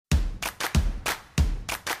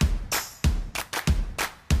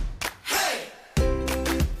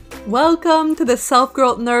Welcome to the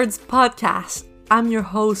Self-Growth Nerds podcast. I'm your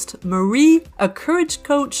host, Marie, a courage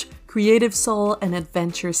coach, creative soul, and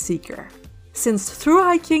adventure seeker. Since through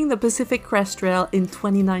hiking the Pacific Crest Trail in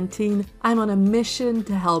 2019, I'm on a mission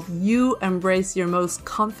to help you embrace your most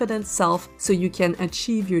confident self so you can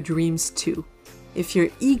achieve your dreams too. If you're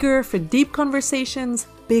eager for deep conversations,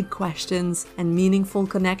 big questions, and meaningful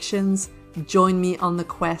connections, join me on the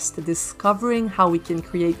quest to discovering how we can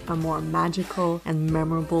create a more magical and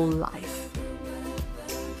memorable life.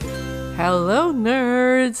 Hello,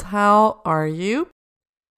 nerds. How are you?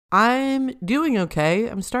 I'm doing okay.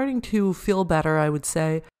 I'm starting to feel better, I would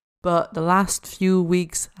say, but the last few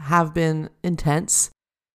weeks have been intense.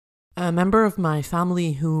 A member of my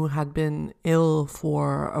family who had been ill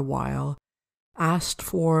for a while asked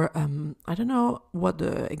for, I don't know what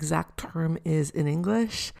the exact term is in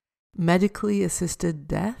English, medically assisted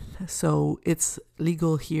death. So it's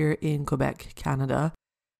legal here in Quebec, Canada,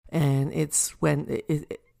 and it's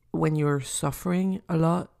when you're suffering a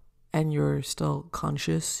lot and you're still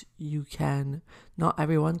conscious, you can, not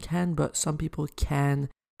everyone can, but some people can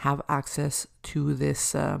have access to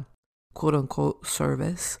this quote unquote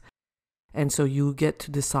service. And so you get to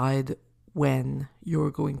decide when you're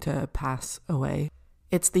going to pass away.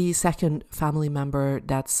 It's the second family member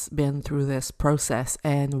that's been through this process.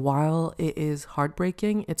 And while it is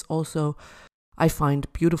heartbreaking, it's also, I find,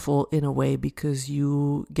 beautiful in a way because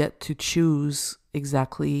you get to choose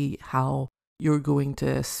exactly how you're going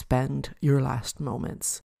to spend your last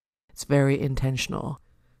moments. It's very intentional.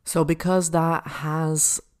 So because that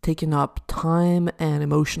has taken up time and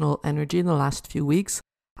emotional energy in the last few weeks,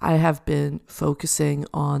 I have been focusing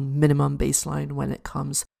on minimum baseline when it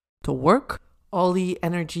comes to work. All the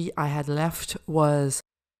energy I had left was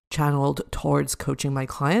channeled towards coaching my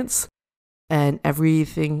clients, and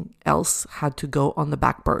everything else had to go on the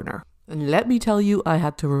back burner. And let me tell you, I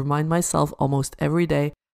had to remind myself almost every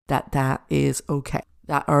day that that is okay.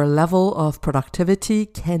 That our level of productivity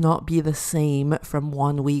cannot be the same from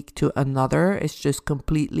one week to another. It's just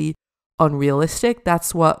completely unrealistic.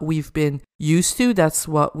 That's what we've been used to. That's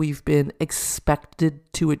what we've been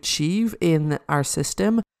expected to achieve in our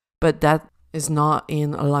system. But that is not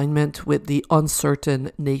in alignment with the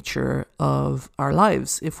uncertain nature of our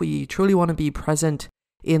lives. If we truly want to be present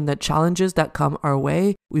in the challenges that come our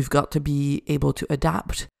way, we've got to be able to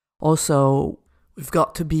adapt. Also, we've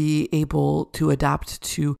got to be able to adapt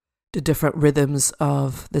to the different rhythms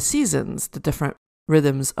of the seasons, the different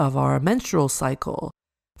rhythms of our menstrual cycle,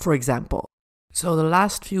 for example. So the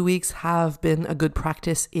last few weeks have been a good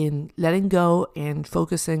practice in letting go and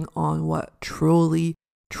focusing on what truly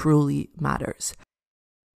matters.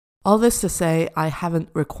 All this to say, I haven't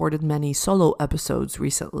recorded many solo episodes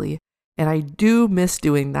recently, and I do miss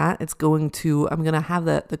doing that. I'm going to have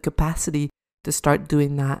the capacity to start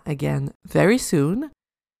doing that again very soon.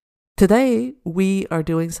 Today, we are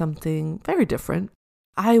doing something very different.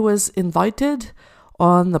 I was invited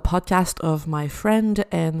on the podcast of my friend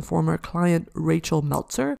and former client, Rachel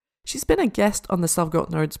Meltzer. She's been a guest on the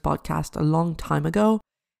Self-Growth Nerds podcast a long time ago,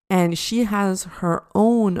 and she has her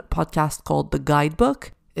own podcast called The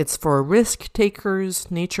Guidebook. It's for risk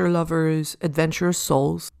takers, nature lovers, adventurous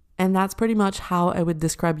souls. And that's pretty much how I would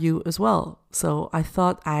describe you as well. So I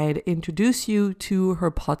thought I'd introduce you to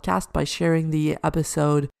her podcast by sharing the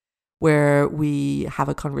episode where we have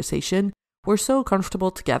a conversation. We're so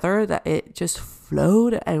comfortable together that it just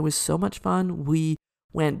flowed and it was so much fun. We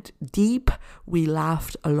went deep, we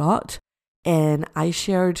laughed a lot, and I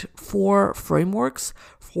shared 4 frameworks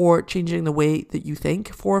for changing the way that you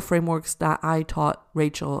think, 4 frameworks that I taught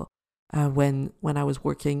Rachel when I was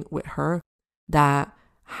working with her that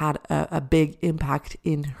had a big impact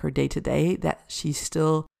in her day-to-day that she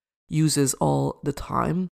still uses all the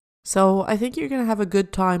time. So I think you're going to have a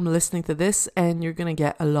good time listening to this, and you're going to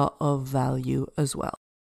get a lot of value as well.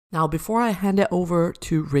 Now, before I hand it over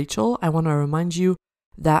to Rachel, I want to remind you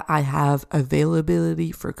that I have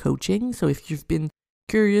availability for coaching. So if you've been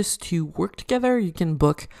curious to work together, you can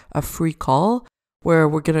book a free call where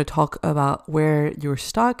we're going to talk about where you're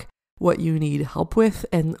stuck, what you need help with,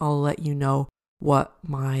 and I'll let you know what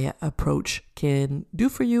my approach can do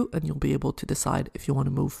for you, and you'll be able to decide if you want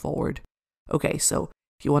to move forward. Okay, so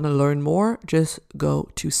if you want to learn more, just go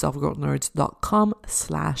to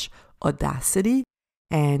selfgrowthnerds.com/audacity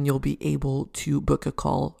and you'll be able to book a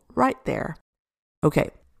call right there. Okay,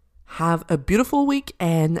 have a beautiful week,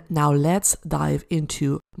 and now let's dive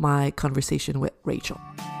into my conversation with Rachel.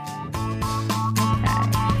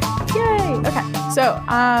 Yay! Okay, so do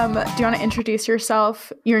you want to introduce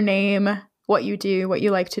yourself, your name, what you do, what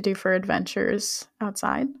you like to do for adventures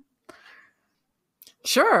outside?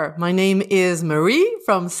 Sure. My name is Marie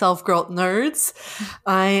from Self Growth Nerds.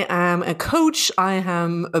 I am a coach. I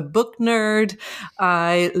am a book nerd.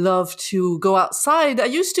 I love to go outside. I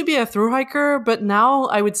used to be a thru hiker, but now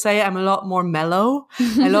I would say I'm a lot more mellow.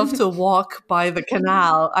 I love to walk by the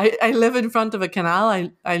canal. I live in front of a canal.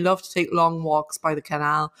 I love to take long walks by the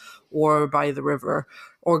canal or by the river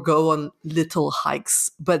or go on little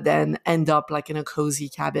hikes, but then end up like in a cozy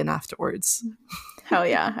cabin afterwards. Hell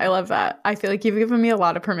yeah. I love that. I feel like you've given me a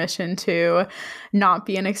lot of permission to not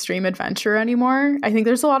be an extreme adventurer anymore. I think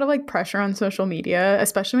there's a lot of like pressure on social media,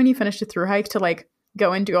 especially when you finish a thru hike, to like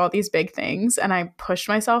go and do all these big things. And I pushed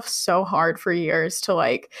myself so hard for years to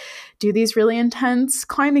like do these really intense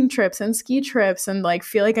climbing trips and ski trips and like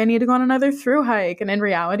feel like I need to go on another thru hike. And in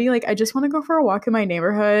reality, like I just want to go for a walk in my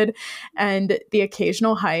neighborhood and the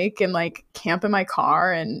occasional hike and like camp in my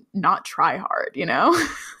car and not try hard, you know?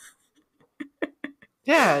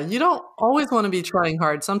 Yeah, you don't always want to be trying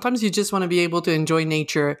hard. Sometimes you just want to be able to enjoy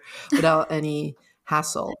nature without any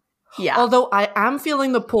hassle. Yeah. Although I am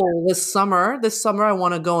feeling the pull this summer. This summer, I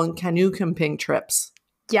want to go on canoe camping trips.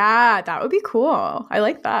 Yeah, that would be cool. I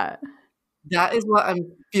like that. That is what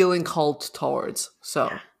I'm feeling called towards.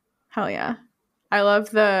 So, hell yeah. I love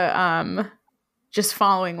the just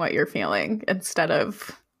following what you're feeling instead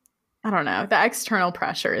of, I don't know, the external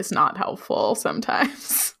pressure is not helpful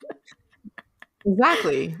sometimes.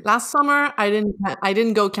 Exactly. Last summer, I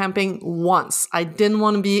didn't go camping once. I didn't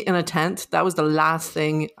want to be in a tent. That was the last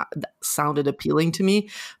thing that sounded appealing to me.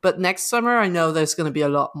 But next summer, I know there's going to be a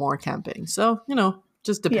lot more camping. So,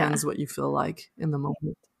 just depends what you feel like in the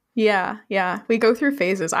moment. Yeah, yeah. We go through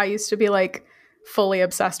phases. I used to be like fully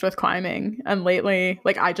obsessed with climbing, and lately,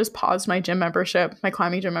 like I just paused my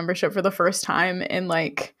climbing gym membership for the first time in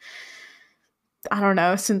like, I don't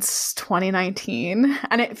know, since 2019.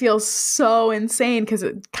 And it feels so insane because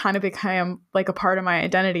it kind of became like a part of my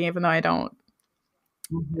identity, even though I don't.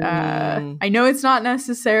 I know it's not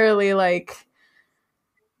necessarily like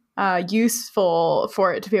useful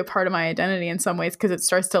for it to be a part of my identity in some ways because it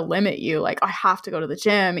starts to limit you. Like, I have to go to the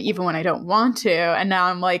gym even when I don't want to. And now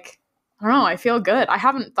I'm like, I don't know, I feel good. I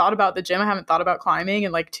haven't thought about the gym. I haven't thought about climbing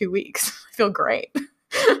in like 2 weeks. I feel great.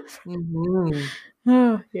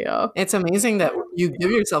 Yeah. It's amazing that you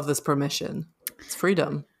give yourself this permission. It's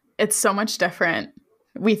freedom. It's so much different.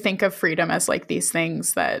 We think of freedom as like these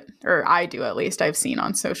things that, or I do at least, I've seen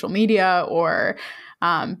on social media or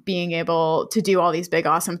being able to do all these big,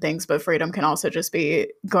 awesome things. But freedom can also just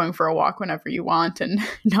be going for a walk whenever you want and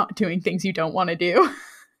not doing things you don't want to do.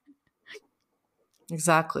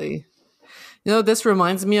 Exactly. This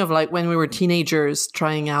reminds me of like when we were teenagers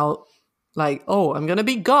trying out like, oh, I'm going to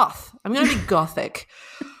be goth. I'm going to be gothic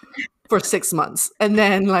for 6 months. And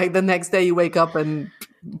then like the next day you wake up and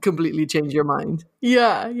completely change your mind.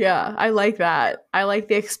 Yeah. Yeah. I like that. I like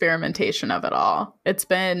the experimentation of it all. It's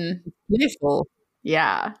been beautiful.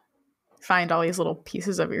 Yeah. Find all these little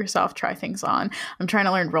pieces of yourself, try things on. I'm trying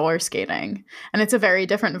to learn roller skating, and it's a very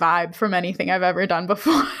different vibe from anything I've ever done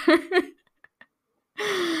before.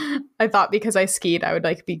 I thought because I skied, I would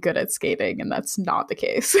like be good at skating, and that's not the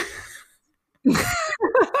case.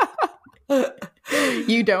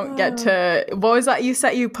 You don't get to, what was that you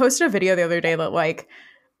said? You posted a video the other day that like,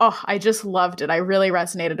 oh, I just loved it. I really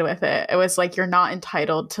resonated with it. It was like, you're not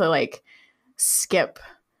entitled to like skip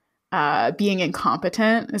being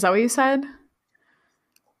incompetent. Is that what you said?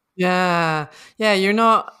 Yeah. Yeah. You're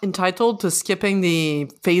not entitled to skipping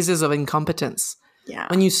the phases of incompetence. Yeah.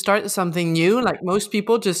 When you start something new, like most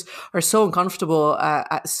people just are so uncomfortable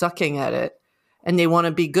at sucking at it and they want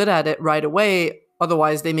to be good at it right away.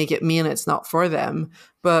 Otherwise they make it mean it's not for them.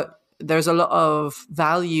 But there's a lot of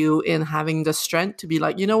value in having the strength to be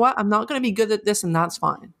like, you know what? I'm not going to be good at this and that's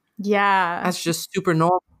fine. Yeah. That's just super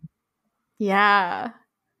normal. Yeah.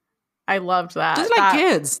 I loved that. Just like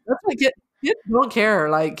kids. That's like kids don't care.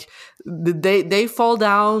 Like they fall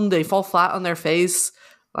down, they fall flat on their face.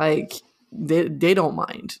 Like they don't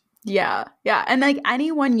mind. Yeah. Yeah. And like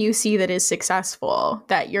anyone you see that is successful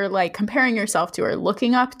that you're like comparing yourself to or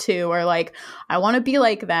looking up to or like, I want to be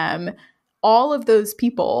like them. All of those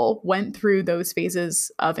people went through those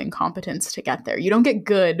phases of incompetence to get there. You don't get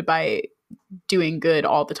good by doing good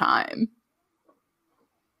all the time.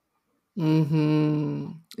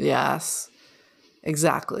 Yes,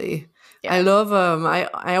 exactly. Yeah. I love,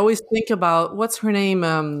 I always think about, what's her name?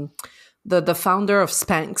 The founder of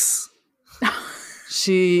Spanx.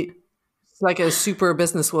 She's like a super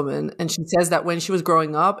businesswoman. And she says that when she was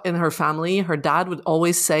growing up in her family, her dad would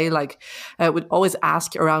always say like, would always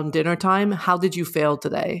ask around dinner time, how did you fail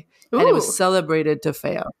today? Ooh. And it was celebrated to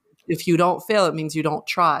fail. if you don't fail, it means you don't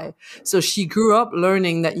try. So she grew up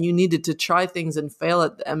learning that you needed to try things and fail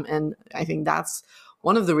at them. And I think that's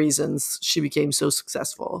one of the reasons she became so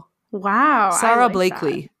successful. Wow. Sarah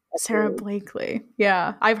Blakely. Sarah Blakely.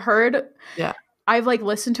 Yeah. I've heard. Yeah. I've like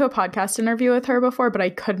listened to a podcast interview with her before, but I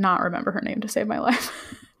could not remember her name to save my life.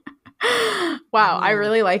 Wow. I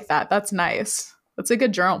really like that. That's nice. That's a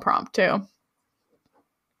good journal prompt too.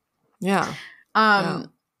 Yeah.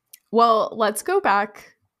 Well, let's go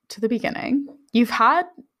back to the beginning. You've had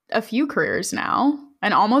a few careers now,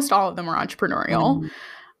 and almost all of them were entrepreneurial.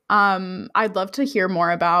 I'd love to hear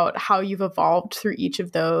more about how you've evolved through each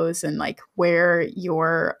of those and like where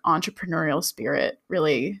your entrepreneurial spirit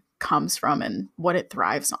really comes from and what it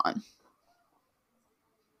thrives on.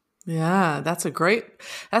 Yeah, that's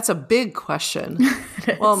a big question.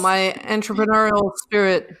 Well, my entrepreneurial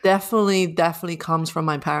spirit definitely comes from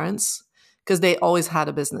my parents because they always had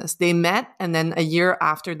a business. They met, and then a year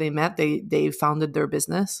after they met, they founded their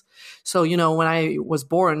business. So, when I was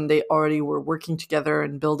born, they already were working together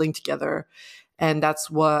and building together. And that's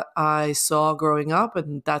what I saw growing up,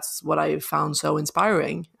 and that's what I found so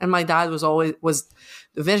inspiring. And my dad was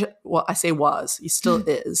the vision. Well, I say was, he still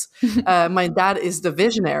is. My dad is the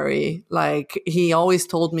visionary. Like, he always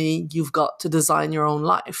told me, you've got to design your own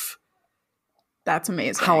life. That's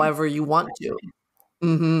amazing. However you want to.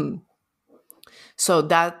 Mm-hmm. So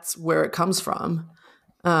that's where it comes from.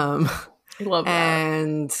 I love that.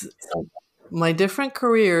 And my different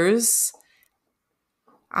careers,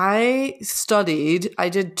 I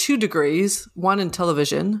did 2 degrees, one in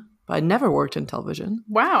television, but I never worked in television.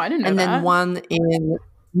 Wow, I didn't know that. And then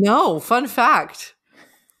no, fun fact,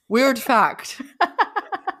 weird fact.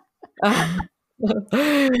 And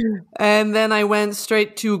then I went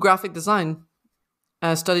straight to graphic design.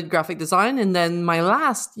 I studied graphic design. And then my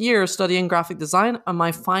last year studying graphic design,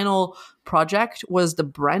 my final project was the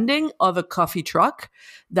branding of a coffee truck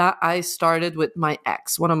that I started with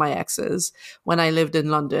one of my exes, when I lived in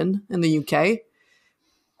London in the UK.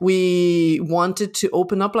 We wanted to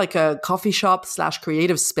open up like a coffee shop /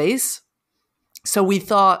 creative space. So we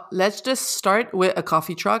thought, let's just start with a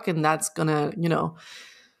coffee truck, and that's gonna,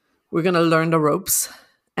 we're gonna learn the ropes.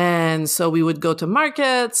 And so we would go to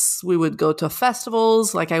markets, we would go to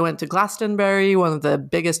festivals. Like I went to Glastonbury, one of the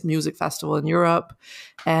biggest music festivals in Europe.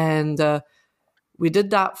 And we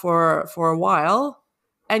did that for a while.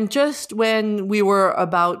 And just when we were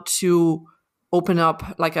about to open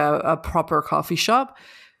up like a proper coffee shop,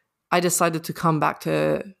 I decided to come back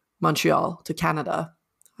to Montreal, to Canada.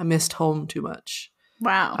 I missed home too much.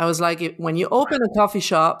 Wow. I was like, when you open a coffee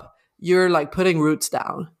shop, you're like putting roots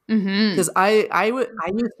down. Because I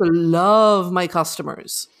used to love my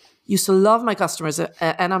customers.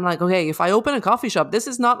 And I'm like, okay, if I open a coffee shop, this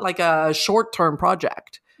is not like a short-term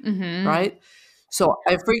project, right? So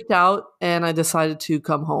I freaked out and I decided to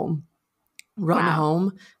come home, run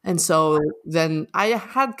home. And so then I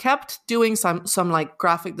had kept doing some like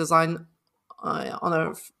graphic design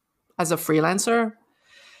as a freelancer.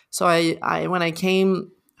 So I when I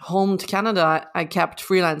came home to Canada, I kept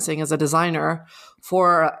freelancing as a designer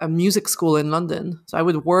for a music school in London. So I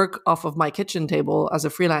would work off of my kitchen table as a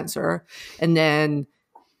freelancer. And then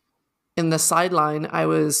in the sideline, I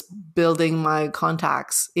was building my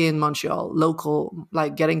contacts in Montreal, local,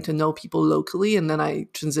 like getting to know people locally. And then I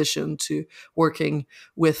transitioned to working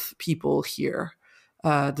with people here,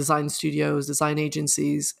 design studios, design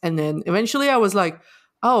agencies. And then eventually I was like,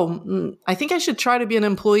 I think I should try to be an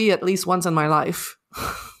employee at least once in my life.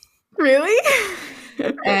 Really?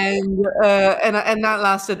 And that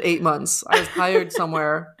lasted 8 months. I was hired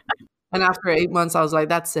somewhere, and after 8 months, I was like,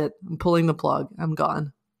 "That's it. I'm pulling the plug. I'm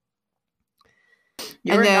gone."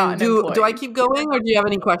 You're and then do I keep going, or do you have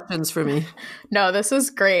any questions for me? No, this is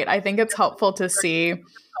great. I think it's helpful to see,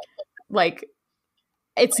 like,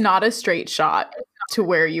 it's not a straight shot to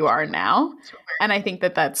where you are now, and I think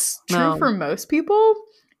that that's true for most people.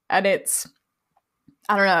 And it's,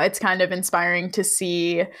 I don't know, it's kind of inspiring to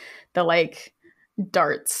see the like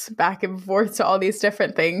darts back and forth to all these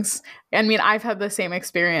different things. I mean, I've had the same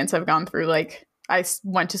experience. I've gone through, like, I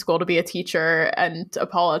went to school to be a teacher and a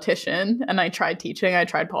politician, and I tried teaching, I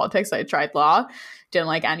tried politics, I tried law, didn't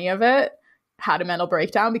like any of it, had a mental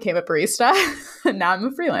breakdown, became a barista, and now I'm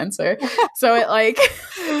a freelancer. So it like,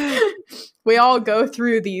 we all go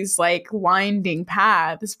through these like winding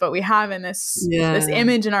paths, but we have in this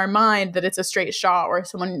image in our mind that it's a straight shot, or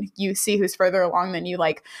someone you see who's further along than you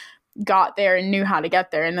like got there and knew how to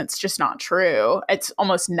get there. And that's just not true. It's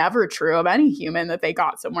almost never true of any human that they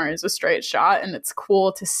got somewhere as a straight shot. And it's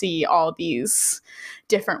cool to see all these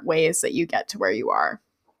different ways that you get to where you are.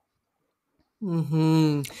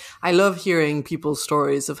 I love hearing people's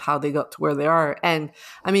stories of how they got to where they are. And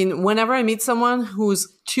I mean, whenever I meet someone who's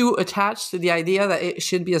too attached to the idea that it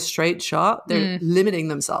should be a straight shot, they're limiting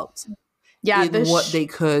themselves Yeah, in what they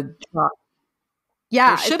could try.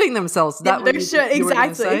 Yeah, they're shitting themselves. Yeah, That what you were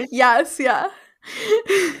gonna say? exactly. Yes, yeah.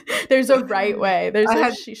 There's a right way. There's I a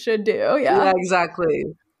had, she should do. yeah, Yeah. exactly.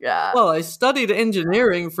 Yeah. Well, I studied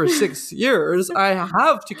engineering for 6 years. I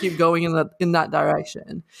have to keep going in that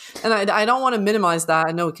direction, and I don't want to minimize that.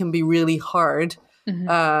 I know it can be really hard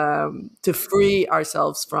to free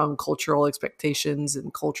ourselves from cultural expectations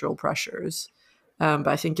and cultural pressures, but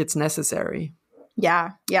I think it's necessary.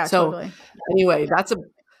 Yeah, So, totally. anyway, that's a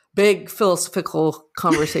big philosophical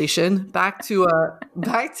conversation. Back to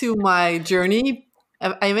my journey.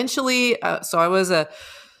 I eventually, so I was a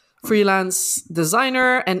freelance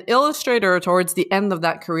designer and illustrator. Towards the end of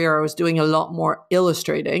that career, I was doing a lot more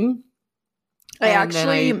illustrating. Then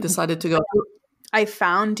I decided to go. I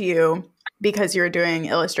found you because you were doing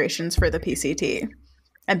illustrations for the PCT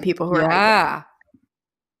and people who are hiking.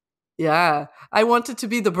 Yeah. I wanted to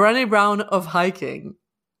be the Brené Brown of hiking.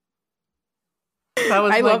 That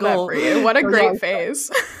was my goal. That for you. What a great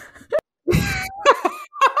phase.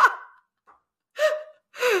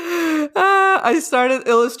 I started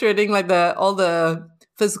illustrating like all the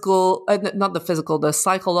physical, not the physical, the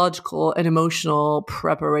psychological and emotional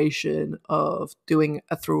preparation of doing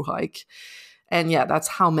a through hike. And yeah, that's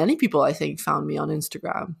how many people I think found me on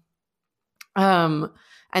Instagram. And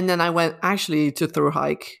then I went actually to through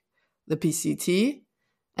hike the PCT.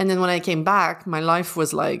 And then when I came back, my life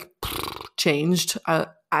was like changed.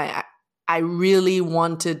 I really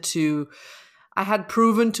wanted to, I had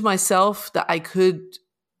proven to myself that I could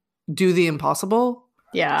do the impossible.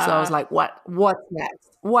 Yeah. So I was like, what's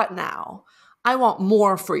next? What now? I want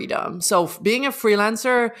more freedom. So being a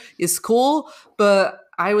freelancer is cool, but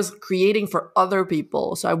I was creating for other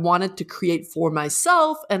people. So I wanted to create for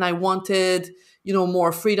myself, and I wanted,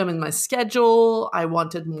 more freedom in my schedule. I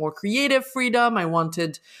wanted more creative freedom. I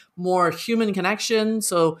wanted more human connection.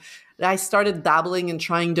 So I started dabbling and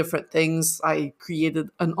trying different things. I created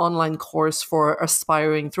an online course for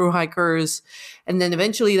aspiring through hikers. And then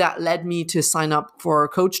eventually that led me to sign up for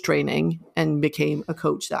coach training and became a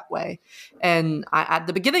coach that way. And at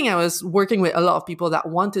the beginning, I was working with a lot of people that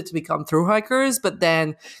wanted to become through hikers, but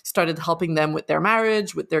then started helping them with their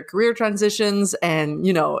marriage, with their career transitions. And,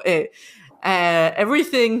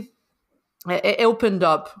 everything, it opened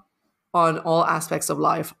up on all aspects of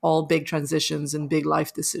life, all big transitions and big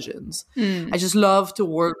life decisions. I just love to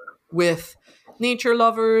work with nature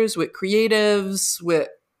lovers, with creatives, with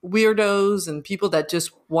weirdos, and people that just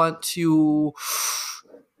that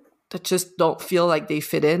just don't feel like they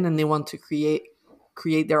fit in, and they want to create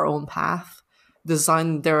their own path,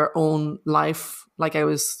 design their own life, like I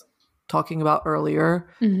was talking about earlier.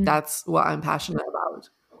 That's what I'm passionate about.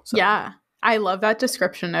 So. Yeah. I love that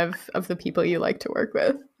description of the people you like to work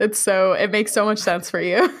with. It makes so much sense for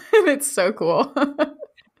you. It's so cool.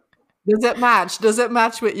 Does it match? Does it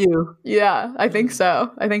match with you? Yeah, I think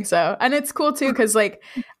so. And it's cool too, because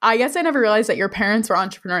I guess I never realized that your parents were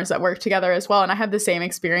entrepreneurs that worked together as well. And I had the same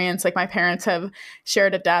experience. Like my parents have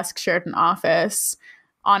shared a desk, shared an office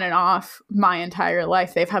on and off my entire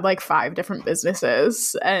life. They've had like 5 different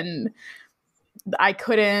businesses, and I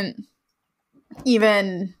couldn't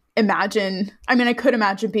even imagine. I mean, I could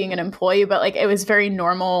imagine being an employee, but like it was very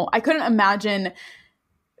normal. I couldn't imagine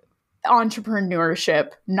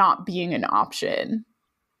entrepreneurship not being an option.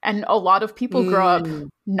 And a lot of people grow up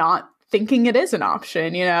not thinking it is an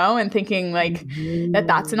option, and thinking like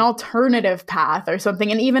that's an alternative path or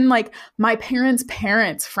something. And even like my parents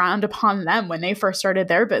frowned upon them when they first started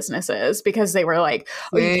their businesses, because they were like,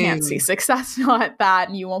 oh, you can't see success at that,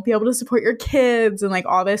 and you won't be able to support your kids and like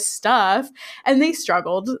all this stuff. And they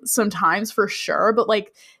struggled sometimes for sure, but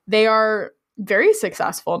like they are very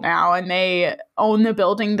successful now, and they own the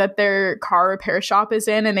building that their car repair shop is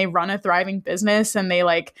in, and they run a thriving business, and they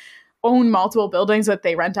like own multiple buildings that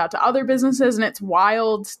they rent out to other businesses. And it's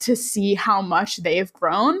wild to see how much they've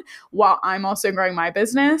grown while I'm also growing my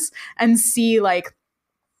business, and see like,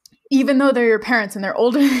 even though they're your parents and they're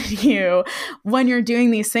older than you, when you're doing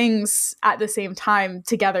these things at the same time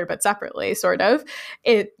together but separately, sort of,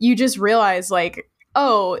 you just realize like,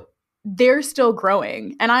 oh, they're still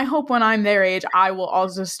growing. And I hope when I'm their age, I will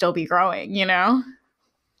also still be growing,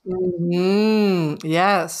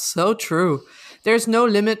 Yes, so true. There's no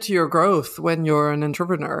limit to your growth when you're an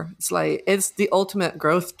entrepreneur. It's like, it's the ultimate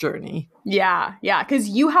growth journey. Yeah. Because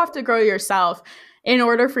you have to grow yourself in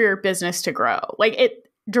order for your business to grow. Like it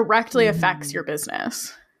directly affects your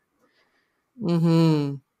business.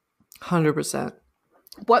 100%.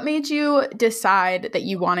 What made you decide that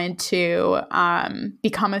you wanted to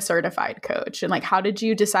become a certified coach? And like, how did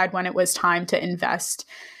you decide when it was time to invest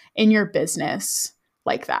in your business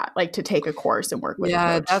like that, like to take a course and work with a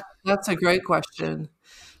Yeah, coach? that's a great question.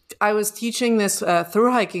 I was teaching this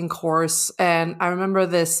through hiking course, and I remember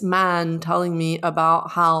this man telling me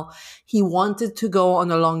about how he wanted to go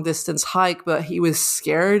on a long distance hike, but he was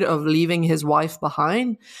scared of leaving his wife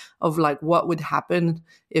behind, of like what would happen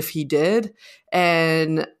if he did.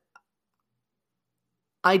 And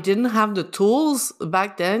I didn't have the tools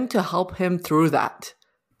back then to help him through that.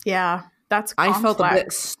 Yeah, that's I felt a bit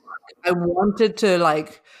complex. stuck. I wanted to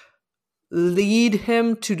like lead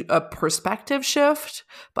him to a perspective shift,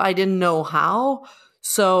 but I didn't know how.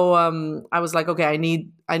 So I was like, okay, I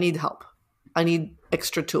need help. I need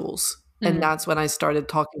extra tools. And that's when I started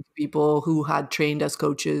talking to people who had trained as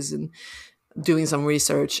coaches and doing some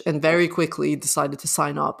research, and very quickly decided to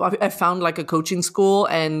sign up. I found like a coaching school,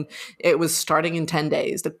 and it was starting in 10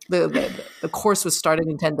 days. The course was starting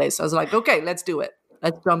in 10 days. So I was like, okay, let's do it.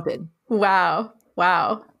 Let's jump in. Wow.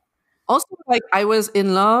 Wow. Also, like I was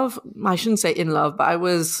in love. I shouldn't say in love, but I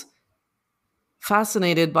was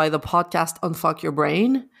fascinated by the podcast Unfuck Your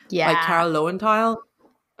Brain by Yeah. Carol Lowenthal.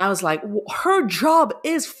 I was like, her job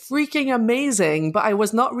is freaking amazing, but I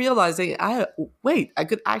was not realizing, I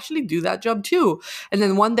could actually do that job too. And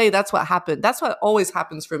then one day that's what happened. That's what always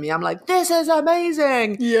happens for me. I'm like, this is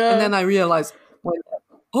amazing. Yeah. And then I realized,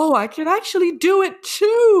 oh, I can actually do it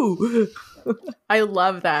too. I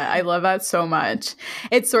love that. I love that so much.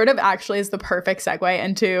 It sort of actually is the perfect segue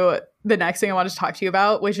into the next thing I wanted to talk to you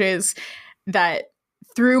about, which is that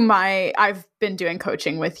I've been doing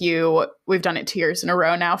coaching with you. We've done it 2 years in a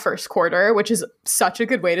row now, first quarter, which is such a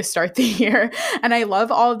good way to start the year. And I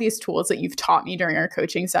love all of these tools that you've taught me during our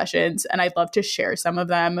coaching sessions. And I'd love to share some of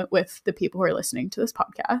them with the people who are listening to this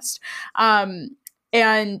podcast.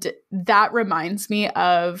 And that reminds me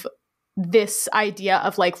of this idea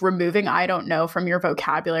of like removing I don't know from your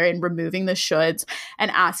vocabulary and removing the shoulds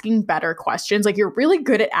and asking better questions. Like you're really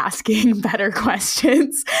good at asking better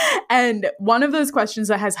questions. And one of those questions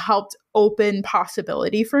that has helped open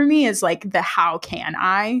possibility for me is like the how can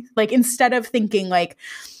I? Like instead of thinking like,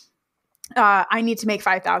 I need to make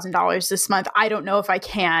 $5,000 this month. I don't know if I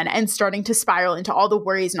can. And starting to spiral into all the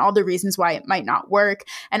worries and all the reasons why it might not work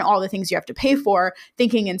and all the things you have to pay for,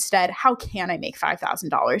 thinking instead, how can I make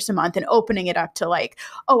 $5,000 a month? And opening it up to like,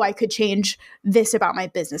 oh, I could change this about my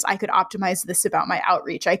business. I could optimize this about my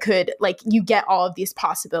outreach. I could like, you get all of these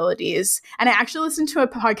possibilities. And I actually listened to a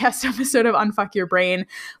podcast episode of Unfuck Your Brain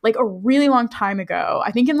like a really long time ago.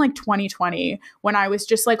 I think in like 2020 when I was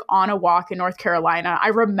just like on a walk in North Carolina. I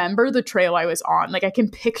remember the trail I was on. Like I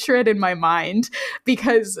can picture it in my mind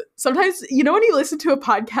because sometimes, you know, when you listen to a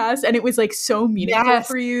podcast and it was like so meaningful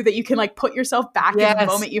for you that you can like put yourself back in the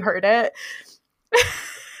moment you heard it.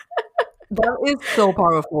 That is so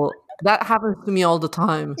powerful. That happens to me all the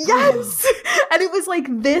time. Yes. And it was like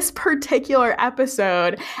this particular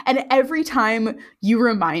episode. And every time you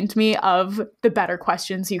remind me of the better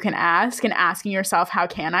questions you can ask and asking yourself, how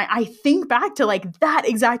can I think back to like that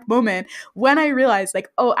exact moment when I realized like,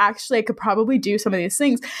 oh, actually, I could probably do some of these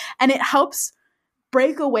things. And it helps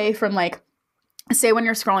break away from like, say when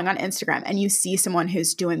you're scrolling on Instagram and you see someone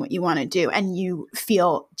who's doing what you want to do and you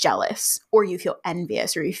feel jealous or you feel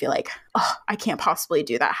envious or you feel like, oh, I can't possibly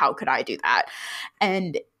do that. How could I do that?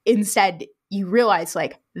 And instead you realize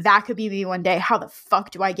like that could be me one day. How the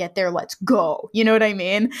fuck do I get there? Let's go. You know what I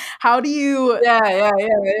mean? How do you? Yeah.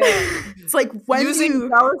 It's like when using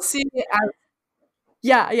jealousy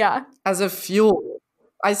as a fuel.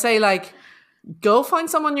 I say like, go find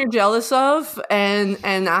someone you're jealous of and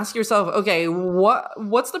ask yourself, okay,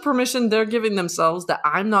 what's the permission they're giving themselves that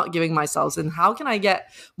I'm not giving myself? And how can I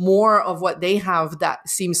get more of what they have that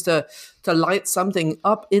seems to light something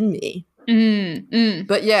up in me?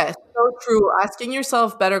 But yeah, so true. Asking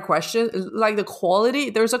yourself better questions, like the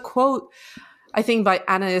quality. There's a quote, I think by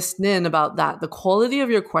Anais Nin about that. The quality of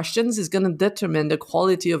your questions is going to determine the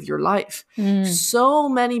quality of your life. So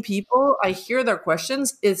many people, I hear their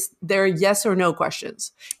questions, they're yes or no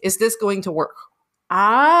questions. Is this going to work?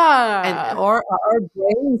 And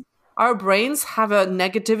our brains have a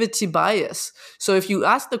negativity bias. So if you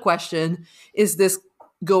ask the question, is this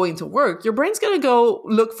going to work? Your brain's going to go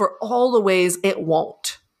look for all the ways it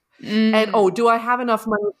won't. And, oh, do I have enough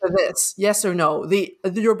money for this? Yes or no?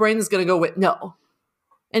 Your brain is going to go with no.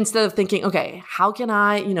 Instead of thinking, okay, how can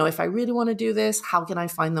I, if I really want to do this, how can I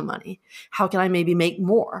find the money? How can I maybe make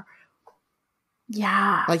more?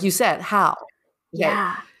 Yeah. Like you said, how? Okay.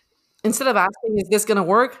 Yeah. Instead of asking, is this going to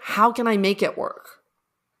work? How can I make it work?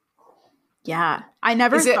 Yeah. I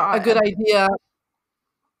never thought. Is it a good idea?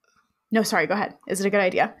 No, sorry, go ahead. Is it a good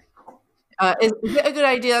idea? Is it a good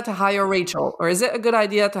idea to hire Rachel, or is it a good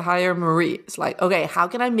idea to hire Marie? It's like, okay, how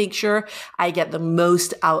can I make sure I get the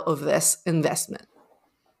most out of this investment?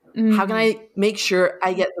 How can I make sure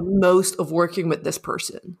I get the most of working with this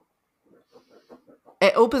person?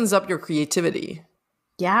 It opens up your creativity.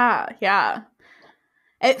 Yeah, yeah.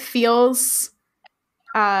 It feels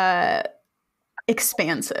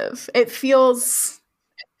expansive. It feels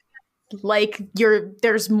like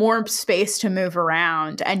there's more space to move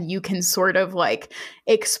around and you can sort of like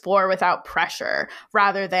explore without pressure,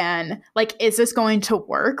 rather than like, is this going to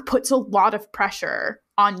work? Puts a lot of pressure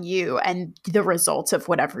on you and the results of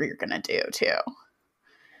whatever you're going to do too.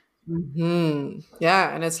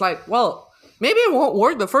 Yeah, and it's like, well, maybe it won't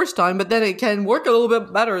work the first time, but then it can work a little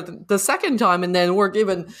bit better the second time, and then work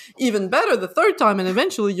even better the third time, and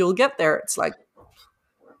eventually you'll get there. It's like,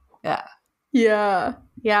 yeah,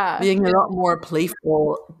 being a lot more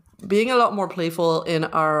playful in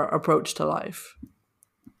our approach to life.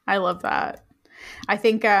 I love that. I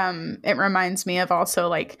think it reminds me of also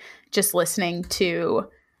like just listening to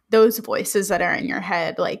those voices that are in your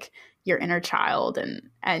head, like your inner child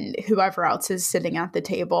and whoever else is sitting at the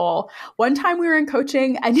table. One time we were in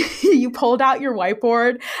coaching and you pulled out your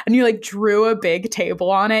whiteboard and you like drew a big table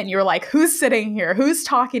on it and you were like, who's sitting here? Who's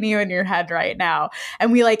talking to you in your head right now?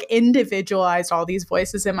 And we like individualized all these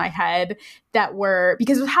voices in my head that were,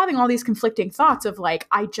 because I was having all these conflicting thoughts of like,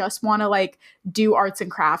 I just want to like do arts and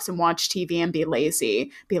crafts and watch TV and be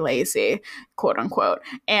lazy, quote unquote.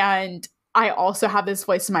 And I also have this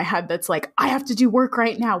voice in my head that's like, I have to do work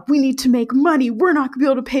right now. We need to make money. We're not going to be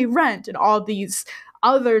able to pay rent, and all these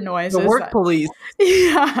other noises. The work police.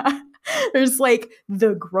 Yeah. There's like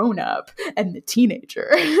the grown-up and the teenager.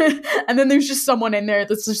 And then there's just someone in there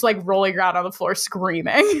that's just like rolling around on the floor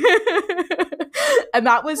screaming. And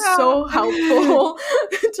that was so helpful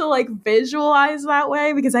to like visualize that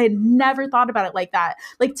way, because I had never thought about it like that.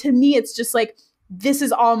 Like, to me, it's just like, this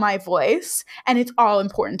is all my voice and it's all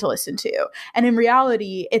important to listen to. And in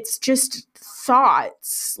reality, it's just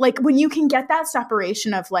thoughts. Like, when you can get that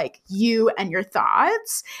separation of like you and your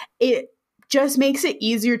thoughts, it just makes it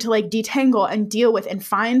easier to like detangle and deal with and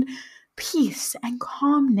find peace and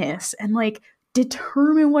calmness and like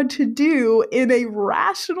determine what to do in a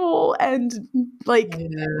rational and like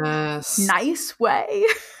nice way.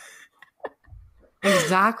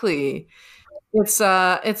 Exactly. It's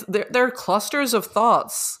there are clusters of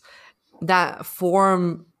thoughts that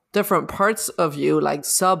form different parts of you, like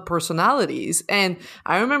sub-personalities. And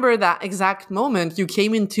I remember that exact moment you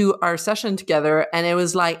came into our session together and it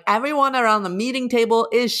was like everyone around the meeting table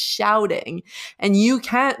is shouting and you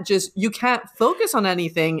can't focus on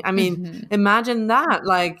anything. I mean, imagine that,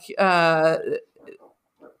 like, that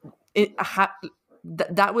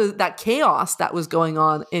was that chaos that was going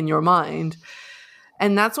on in your mind.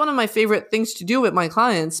 And that's one of my favorite things to do with my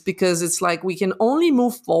clients, because it's like we can only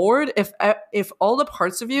move forward if all the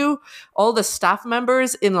parts of you, all the staff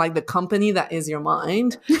members in like the company that is your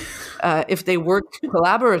mind, if they work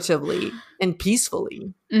collaboratively and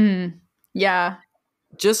peacefully. Yeah.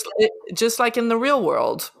 Just like in the real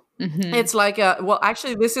world. It's like, well,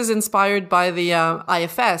 actually, this is inspired by the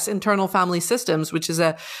IFS, Internal Family Systems, which is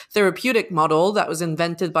a therapeutic model that was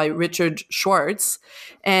invented by Richard Schwartz.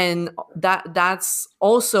 And that's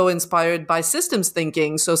also inspired by systems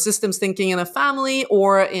thinking. So systems thinking in a family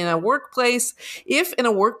or in a workplace. If in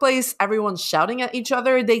a workplace, everyone's shouting at each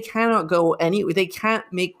other, they cannot go anywhere. They can't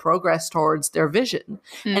make progress towards their vision.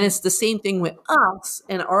 And it's the same thing with us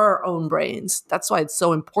and our own brains. That's why it's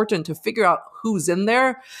so important to figure out who's in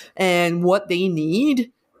there and what they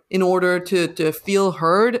need in order to feel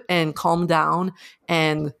heard and calm down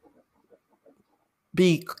and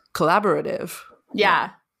be collaborative. Yeah.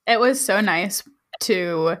 It was so nice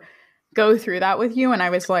to go through that with you. And I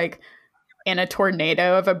was like in a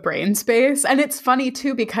tornado of a brain space. And it's funny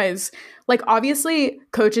too, because like, obviously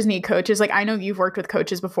coaches need coaches. Like, I know you've worked with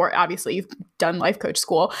coaches before. Obviously you've done life coach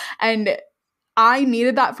school, and I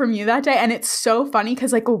needed that from you that day. And it's so funny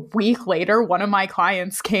because like a week later, one of my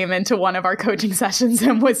clients came into one of our coaching sessions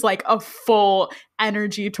and was like a full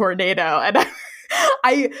energy tornado. And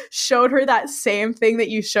I showed her that same thing that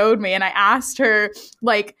you showed me. And I asked her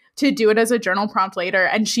like to do it as a journal prompt later.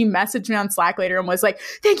 And she messaged me on Slack later and was like,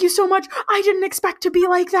 thank you so much. I didn't expect to be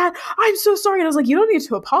like that. I'm so sorry. And I was like, you don't need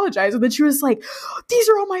to apologize. And then she was like, these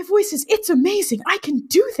are all my voices. It's amazing. I can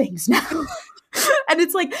do things now. And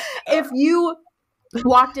it's like, if you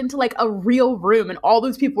walked into like a real room and all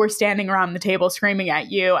those people were standing around the table screaming at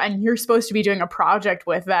you and you're supposed to be doing a project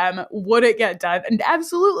with them, would it get done? And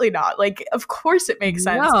absolutely not. Like, of course it makes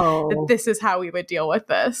sense that this is how we would deal with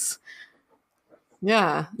this.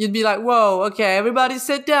 Yeah. You'd be like, whoa, okay, everybody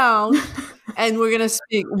sit down and we're going to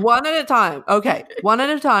speak one at a time. Okay. One at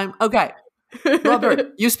a time. Okay.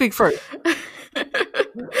 Robert, you speak first.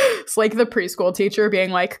 It's like the preschool teacher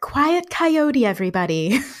being like, quiet coyote,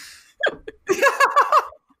 everybody.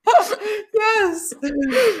 Yes.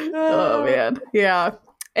 Oh, man. Yeah.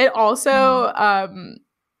 It also,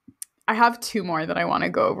 I have two more that I want to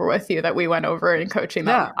go over with you that we went over in coaching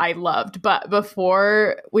that I loved. But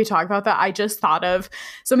before we talk about that, I just thought of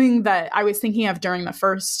something that I was thinking of during the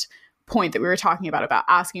first point that we were talking about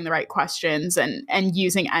asking the right questions and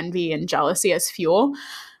using envy and jealousy as fuel.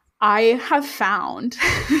 I have found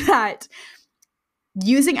that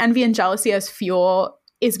using envy and jealousy as fuel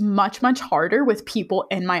is much, much harder with people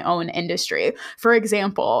in my own industry. For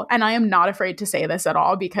example, and I am not afraid to say this at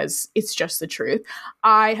all because it's just the truth,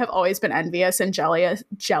 I have always been envious and jealous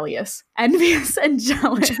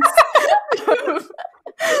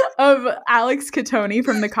of Alex Catoni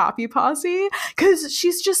from the Copy Posse, because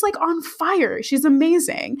she's just like on fire. She's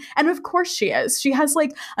amazing. And of course she is. She has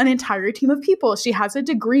like an entire team of people. She has a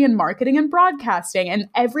degree in marketing and broadcasting, and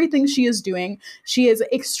everything she is doing, she is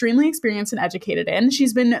extremely experienced and educated in.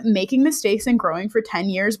 She's been making mistakes and growing for 10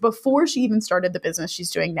 years before she even started the business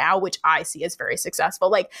she's doing now, which I see as very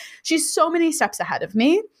successful. Like, she's so many steps ahead of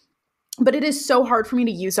me. But it is so hard for me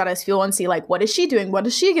to use that as fuel and see, like, what is she doing? What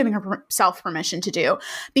is she giving herself permission to do?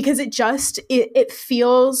 Because it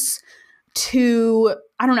feels too,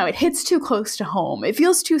 I don't know, it hits too close to home. It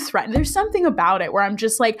feels too threatened. There's something about it where I'm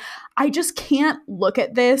just like, I just can't look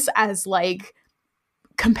at this as like,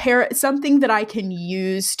 compare something that I can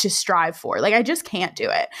use to strive for. Like, I just can't do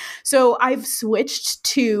it. So I've switched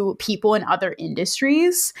to people in other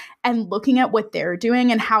industries and looking at what they're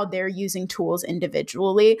doing and how they're using tools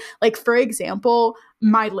individually. Like, for example,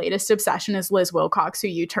 my latest obsession is Liz Wilcox, who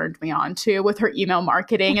you turned me on to with her email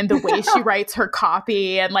marketing and the way she writes her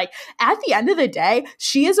copy. And like, at the end of the day,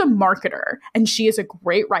 she is a marketer and she is a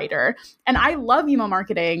great writer. And I love email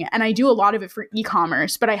marketing and I do a lot of it for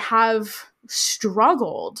e-commerce, but I have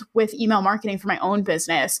struggled with email marketing for my own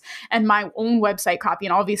business and my own website copy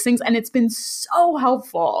and all these things. And it's been so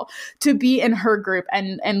helpful to be in her group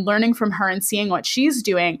and learning from her and seeing what she's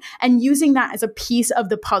doing and using that as a piece of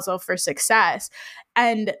the puzzle for success.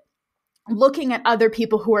 And looking at other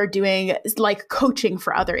people who are doing like coaching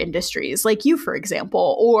for other industries, like you, for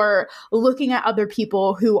example, or looking at other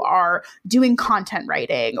people who are doing content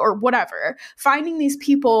writing or whatever, finding these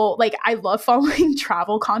people. Like, I love following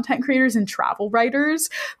travel content creators and travel writers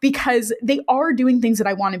because they are doing things that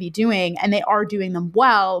I want to be doing and they are doing them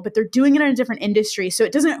well, but they're doing it in a different industry. So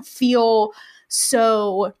it doesn't feel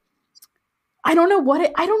so, I don't know what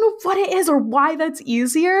it is or why that's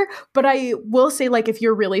easier, but I will say, like, if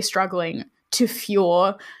you're really struggling to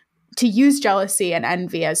use jealousy and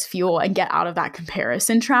envy as fuel and get out of that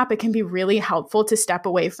comparison trap, it can be really helpful to step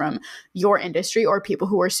away from your industry or people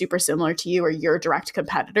who are super similar to you or your direct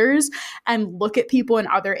competitors and look at people in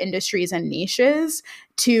other industries and niches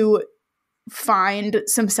to find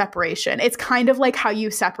some separation. It's kind of like how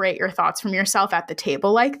you separate your thoughts from yourself at the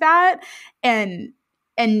table like that. And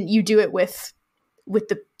you do it with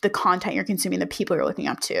the content you're consuming, the people you're looking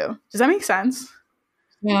up to. Does that make sense?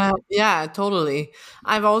 Yeah, totally.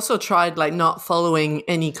 I've also tried like not following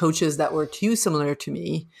any coaches that were too similar to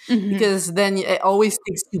me because then it always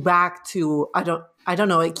takes you back to, I don't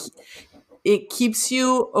know, it keeps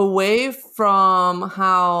you away from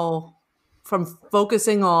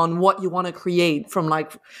focusing on what you want to create, from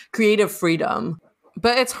like creative freedom.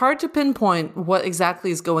 But it's hard to pinpoint what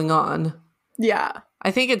exactly is going on. Yeah. I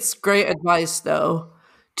think it's great advice, though,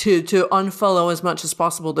 to unfollow as much as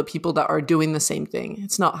possible the people that are doing the same thing.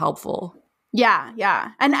 It's not helpful. Yeah.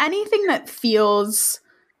 And anything that feels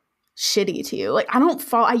shitty to you. Like,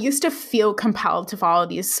 I used to feel compelled to follow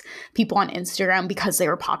these people on Instagram because they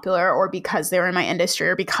were popular or because they were in my industry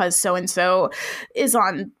or because so-and-so is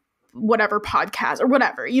on whatever podcast or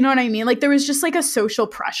whatever, you know what I mean? Like, there was just like a social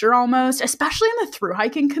pressure almost, especially in the thru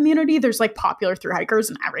hiking community. There's like popular thru hikers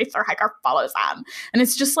and every thru hiker follows them. And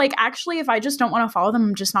it's just like, actually, if I just don't want to follow them,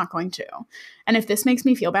 I'm just not going to. And if this makes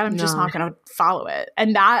me feel bad, I'm just not going to follow it.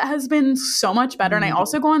 And that has been so much better. And I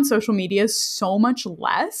also go on social media so much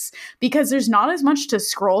less because there's not as much to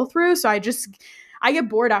scroll through. So I get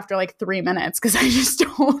bored after like 3 minutes because I just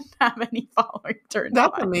don't have any following turned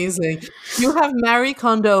on. That's amazing. You have Marie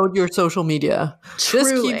Kondo'd your social media.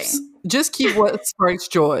 Truly. Just keep what sparks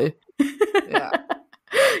joy.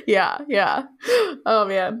 Yeah. Oh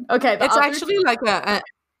man. Okay. It's actually like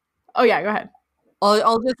Oh yeah, go ahead.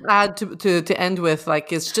 I'll just add to end with,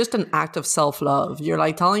 like, it's just an act of self-love. You're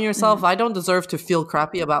like telling yourself, I don't deserve to feel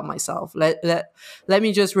crappy about myself. Let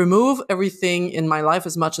me just remove everything in my life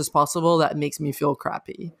as much as possible that makes me feel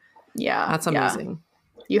crappy. Yeah. That's amazing.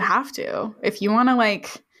 You have to. If you want to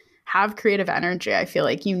like have creative energy, I feel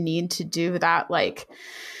like you need to do that, like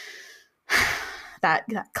that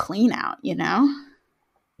clean out, you know?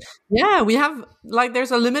 Yeah, we have, like, there's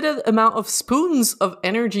a limited amount of spoons of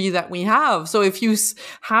energy that we have. So if you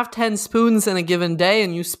have 10 spoons in a given day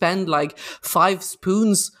and you spend like 5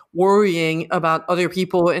 spoons worrying about other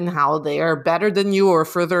people and how they are better than you or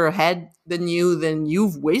further ahead than you, then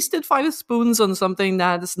you've wasted 5 spoons on something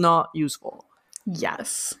that is not useful.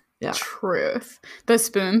 Yes. Yeah. Truth. The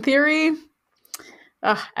spoon theory.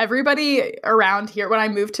 Everybody around here, when I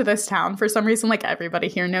moved to this town, for some reason, like everybody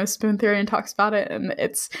here knows spoon theory and talks about it, and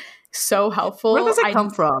it's so helpful. Where does it come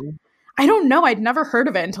from? I don't know. I'd never heard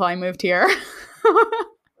of it until I moved here.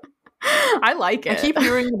 I like it. I keep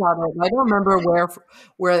hearing about it. I don't remember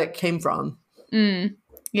where it came from.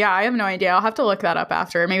 Yeah, I have no idea. I'll have to look that up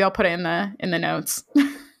after. Maybe I'll put it in the notes.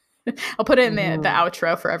 I'll put it in the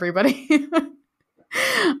outro for everybody.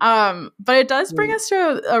 But it does bring us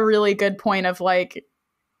to a really good point of, like,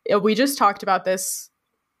 we just talked about this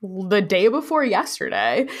the day before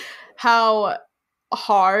yesterday, how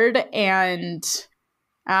hard and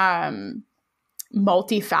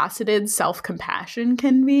multifaceted self-compassion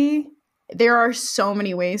can be. There are so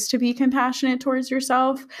many ways to be compassionate towards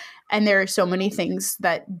yourself, and there are so many things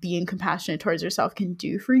that being compassionate towards yourself can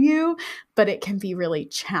do for you, but it can be really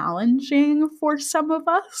challenging for some of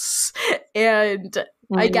us. And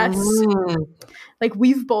I guess, like,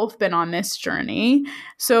 we've both been on this journey.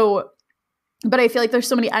 So, but I feel like there's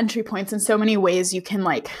so many entry points and so many ways you can,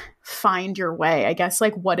 like, find your way. I guess,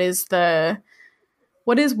 like, what is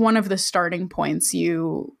one of the starting points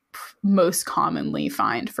you most commonly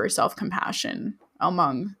find for self-compassion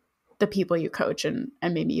among the people you coach and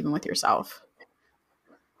maybe even with yourself?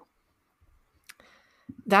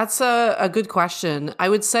 That's a good question. I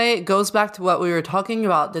would say it goes back to what we were talking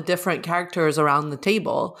about, the different characters around the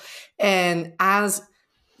table. And as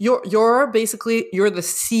you're basically, you're the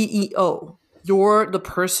CEO. You're the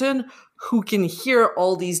person who can hear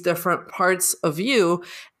all these different parts of you,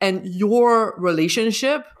 and your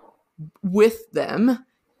relationship with them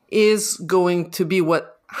is going to be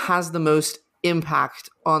what has the most impact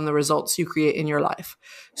on the results you create in your life.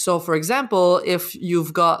 So, for example, if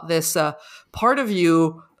you've got this part of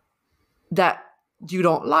you that you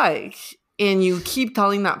don't like, and you keep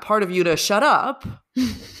telling that part of you to shut up,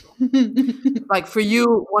 like, for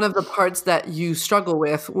you, one of the parts that you struggle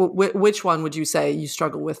with, which one would you say you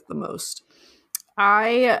struggle with the most?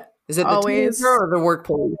 Is it the teenager or the work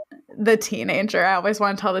police? The teenager. I always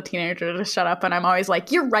want to tell the teenager to shut up, and I'm always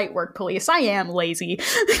like, you're right, work police. I am lazy.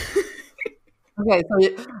 Okay, so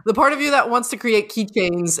the part of you that wants to create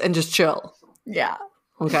keychains and just chill. Yeah.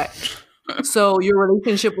 Okay. So your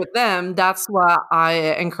relationship with them, that's what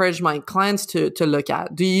I encourage my clients to look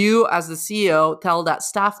at. Do you, as the CEO, tell that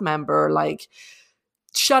staff member, like,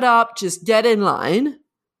 shut up, just get in line?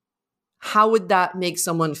 How would that make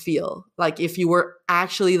someone feel? Like, if you were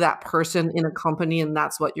actually that person in a company and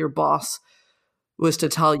that's what your boss was to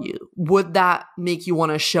tell you, would that make you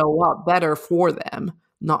want to show up better for them?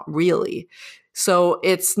 Not really. So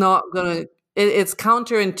it's not going to, it's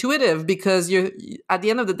counterintuitive, because you're, at the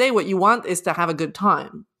end of the day, what you want is to have a good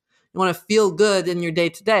time. You want to feel good in your day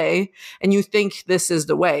to day, and you think this is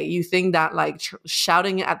the way. You think that, like,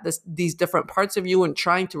 shouting at these different parts of you and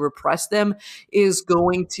trying to repress them is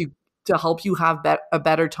going to help you have a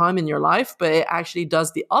better time in your life, but it actually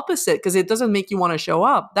does the opposite, because it doesn't make you want to show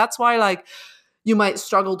up. That's why, like, you might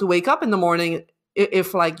struggle to wake up in the morning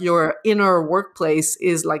if like your inner workplace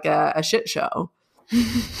is like a shit show,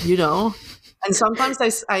 you know? And sometimes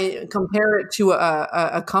I compare it to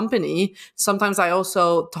a company. Sometimes I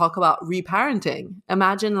also talk about reparenting.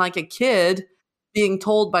 Imagine, like, a kid being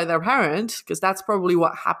told by their parent, because that's probably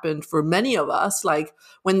what happened for many of us, like,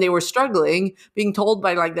 when they were struggling, being told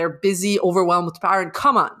by, like, their busy, overwhelmed parent,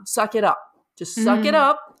 come on, suck it up. Just suck it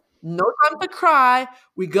up. No time to cry.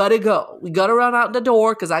 We got to go. We got to run out the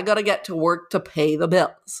door, because I got to get to work to pay the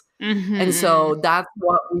bills. And so that's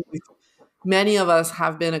what many of us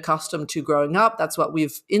have been accustomed to growing up. That's what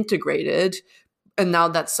we've integrated. And now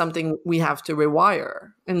that's something we have to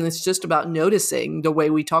rewire. And it's just about noticing the way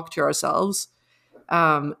we talk to ourselves,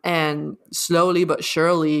 and slowly but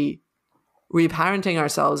surely reparenting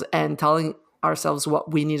ourselves and telling ourselves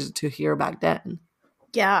what we needed to hear back then.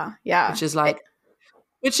 Yeah.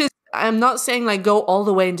 Which is, I'm not saying, like, go all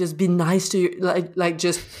the way and just be nice to like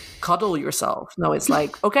just cuddle yourself. No, it's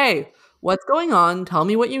like, okay, what's going on? Tell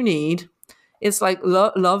me what you need. It's like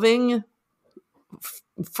loving,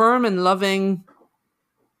 firm and loving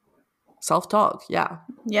self-talk. Yeah.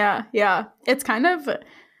 Yeah. Yeah. It's kind of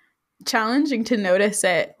challenging to notice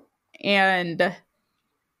it and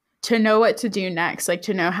to know what to do next, like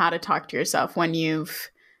to know how to talk to yourself when you've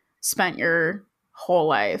spent your whole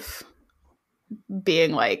life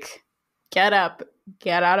being like, get up,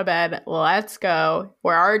 get out of bed, let's go.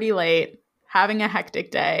 We're already late, having a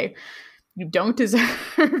hectic day. You don't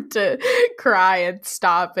deserve to cry and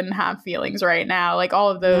stop and have feelings right now. Like all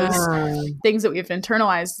of those things that we've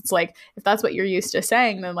internalized. It's like, if that's what you're used to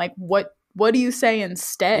saying, then like, what do you say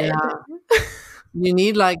instead? Yeah. You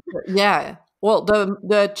need like, yeah. Well,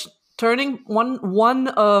 the turning one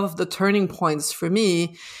of the turning points for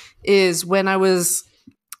me is when I was,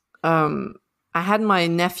 I had my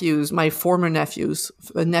nephews, my former nephews,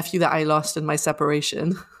 a nephew that I lost in my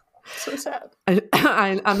separation. So sad.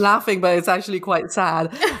 I'm laughing, but it's actually quite sad.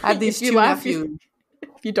 I had these two nephews.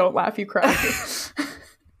 If you don't laugh, you cry.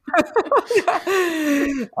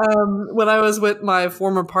 When I was with my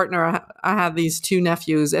former partner, I had these two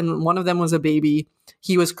nephews, and one of them was a baby.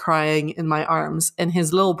 He was crying in my arms, and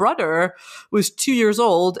his little brother was 2 years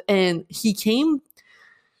old, and he came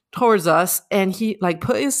towards us, and he like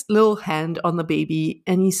put his little hand on the baby,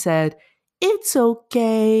 and he said, "It's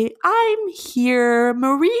okay. I'm here.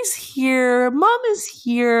 Marie's here. Mom is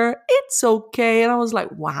here. It's okay." And I was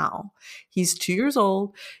like, wow, he's 2 years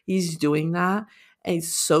old. He's doing that. And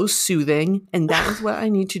it's so soothing. And that is what I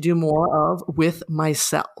need to do more of with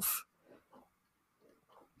myself.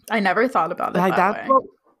 I never thought about it like that way.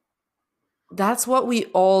 That's what we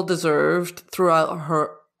all deserved throughout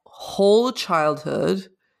her whole childhood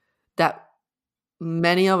that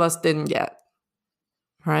many of us didn't get.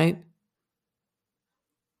 Right?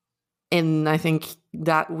 And I think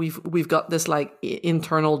that we've got this like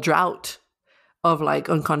internal drought of like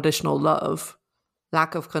unconditional love,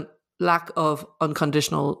 lack of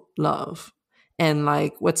unconditional love, and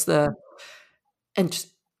like and just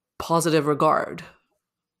positive regard,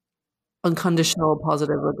 unconditional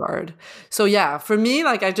positive regard. So yeah, for me,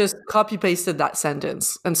 like I just copy pasted that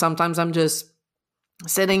sentence, and sometimes I'm just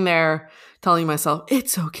sitting there telling myself,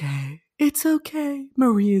 "It's okay. It's okay.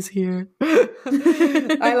 Marie is here."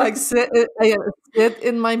 I like sit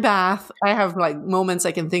in my bath. I have like moments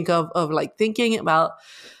I can think of like thinking about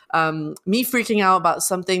me freaking out about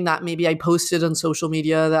something that maybe I posted on social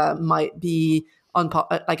media that might be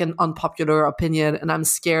like an unpopular opinion, and I'm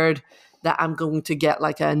scared that I'm going to get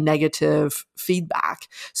like a negative feedback.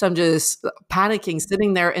 So I'm just panicking,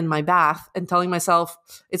 sitting there in my bath and telling myself,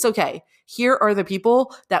 "It's okay. Here are the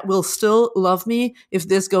people that will still love me if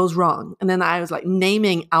this goes wrong." And then I was like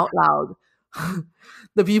naming out loud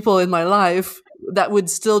the people in my life that would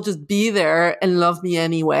still just be there and love me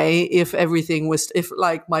anyway if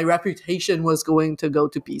like my reputation was going to go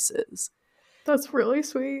to pieces. Some really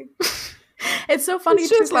sweet. It's so funny.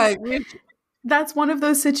 It's just like, that's one of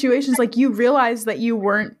those situations, like you realize that you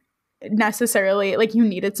weren't necessarily like you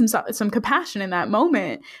needed some compassion in that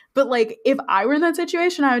moment, but like if I were in that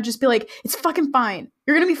situation, I would just be like, it's fucking fine,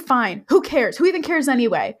 you're gonna be fine, who cares, who even cares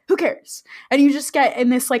anyway, who cares? And you just get in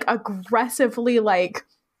this like aggressively like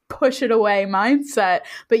push it away mindset,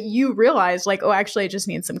 but you realize like, oh, actually I just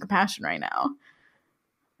need some compassion right now.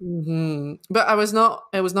 Mm-hmm. But it was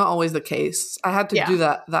not always the case. I had to do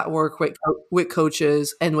that work with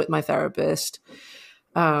coaches and with my therapist.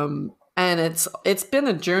 And it's been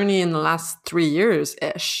a journey in the last 3 years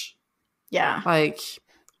ish. Yeah. Like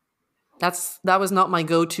that was not my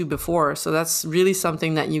go-to before. So that's really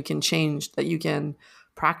something that you can change, that you can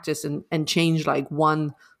practice and change like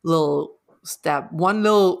one little step, one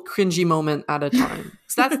little cringy moment at a time.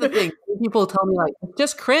 So that's the thing. People tell me like,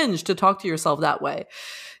 just cringe to talk to yourself that way.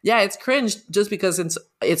 Yeah, it's cringe just because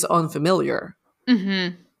it's unfamiliar.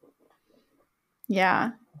 Mm-hmm.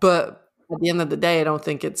 Yeah. But at the end of the day, I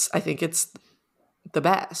think it's the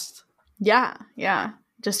best. Yeah. Yeah.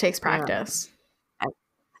 Just takes practice. Yeah.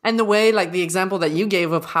 And the way, like the example that you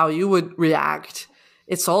gave of how you would react,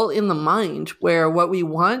 it's all in the mind, where what we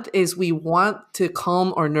want to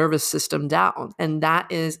calm our nervous system down. And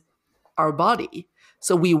that is our body.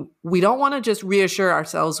 So we don't want to just reassure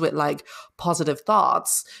ourselves with like positive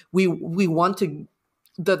thoughts. We want to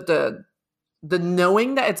the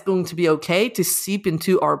knowing that it's going to be okay to seep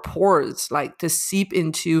into our pores, like to seep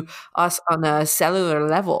into us on a cellular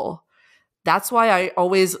level. That's why I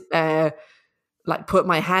always like put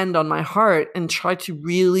my hand on my heart and try to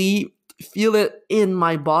really feel it in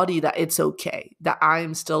my body that it's okay, that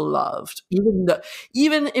I'm still loved,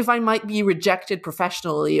 even if I might be rejected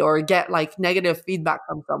professionally or get like negative feedback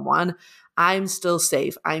from someone, I'm still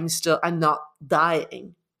safe. I'm not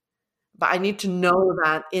dying, but I need to know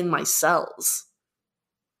that in my cells.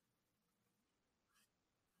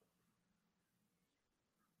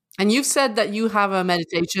 And you've said that you have a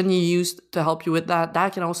meditation you use to help you with that.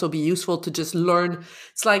 That can also be useful to just learn.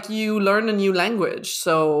 It's like you learn a new language.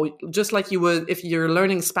 So just like you would, if you're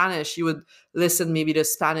learning Spanish, you would listen maybe to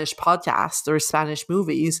Spanish podcasts or Spanish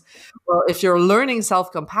movies. Well, if you're learning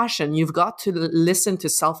self-compassion, you've got to listen to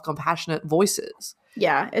self-compassionate voices.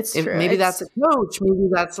 Yeah, it's true. Maybe that's a coach. Maybe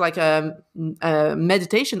that's like a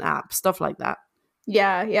meditation app, stuff like that.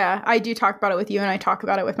 Yeah. I do talk about it with you, and I talk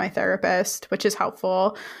about it with my therapist, which is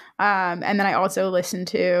helpful. And then I also listen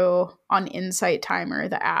to, on Insight Timer,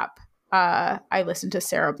 the app, I listen to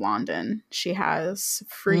Sarah Blondin. She has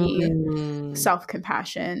free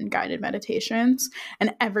self-compassion guided meditations.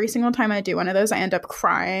 And every single time I do one of those, I end up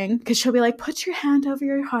crying because she'll be like, put your hand over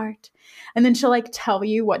your heart. And then she'll like tell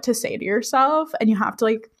you what to say to yourself. And you have to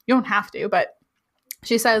you don't have to, but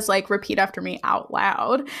she says, like, repeat after me out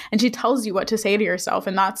loud. And she tells you what to say to yourself.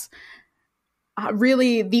 And that's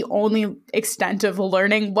really the only extent of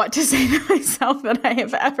learning what to say to myself that I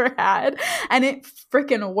have ever had. And it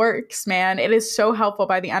freaking works, man. It is so helpful.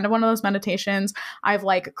 By the end of one of those meditations, I've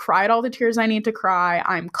like cried all the tears I need to cry.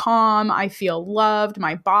 I'm calm. I feel loved.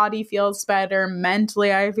 My body feels better.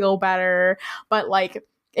 Mentally, I feel better. But like,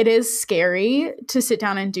 it is scary to sit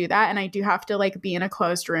down and do that. And I do have to like be in a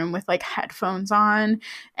closed room with like headphones on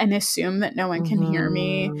and assume that no one can hear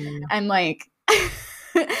me. And like,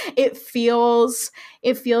 it feels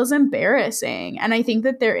embarrassing. And I think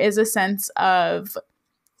that there is a sense of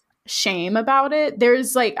shame about it.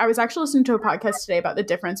 There's like, I was actually listening to a podcast today about the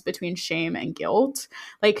difference between shame and guilt.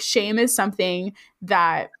 Like, shame is something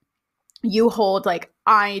that you hold like,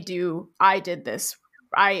 I did this.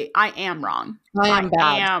 I am wrong. I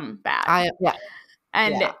am bad.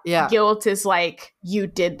 And guilt is like, you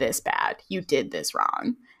did this bad. You did this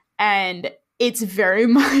wrong. And it's very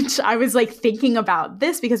much, I was like thinking about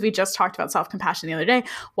this because we just talked about self-compassion the other day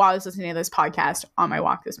while I was listening to this podcast on my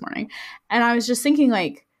walk this morning. And I was just thinking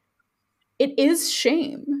like, it is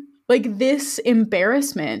shame. Like, this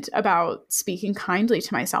embarrassment about speaking kindly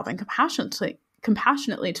to myself and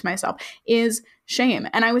compassionately to myself is shame.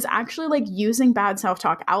 And I was actually like using bad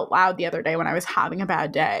self-talk out loud the other day when I was having a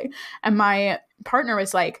bad day. And my partner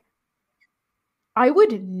was like, I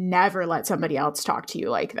would never let somebody else talk to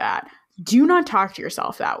you like that. Do not talk to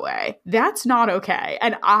yourself that way. That's not okay.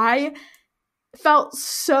 And I felt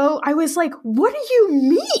I was like, what do you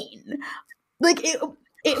mean? Like,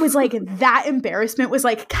 it was like that embarrassment was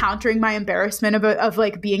like countering my embarrassment of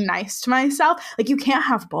like being nice to myself. Like, you can't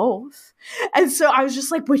have both. And so I was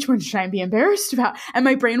just like, which one should I be embarrassed about? And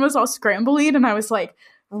my brain was all scrambled, and I was like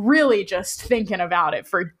really just thinking about it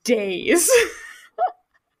for days.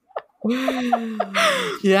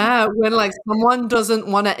 Yeah, when like someone doesn't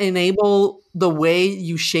want to enable the way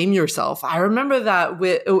you shame yourself. I remember that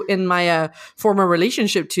in my former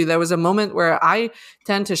relationship too. There was a moment where I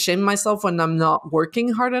tend to shame myself when I'm not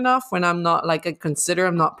working hard enough, when I'm not like, I consider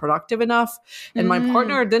I'm not productive enough. And my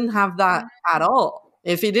partner didn't have that at all.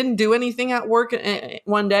 If he didn't do anything at work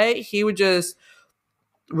one day, he would just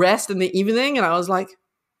rest in the evening. And I was like,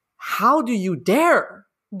 how do you dare?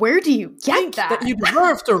 Where do you get that you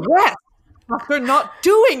deserve to rest after not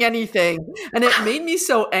doing anything? And it made me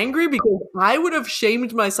so angry because I would have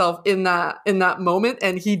shamed myself in that moment,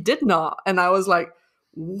 and he did not. And I was like,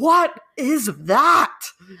 what is that?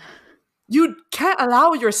 You can't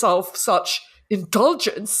allow yourself such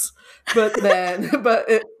indulgence. But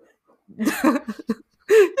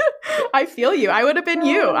I feel you. I would have been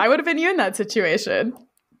you. I would have been you in that situation.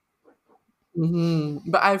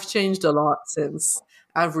 But I've changed a lot since.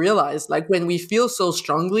 I've realized, like, when we feel so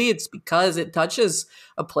strongly, it's because it touches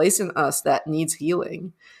a place in us that needs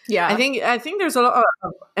healing. Yeah. I think there's a lot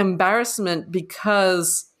of embarrassment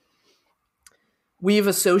because we've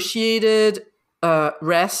associated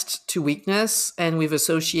rest to weakness, and we've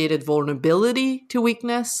associated vulnerability to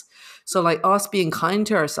weakness. So like, us being kind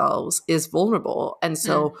to ourselves is vulnerable. And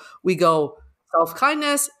so we go,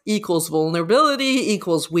 self-kindness equals vulnerability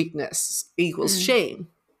equals weakness equals shame.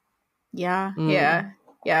 Yeah.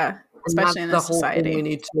 Especially in this society. Thing we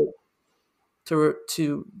need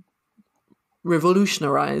to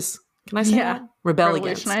revolutionize. Can I say that? Rebel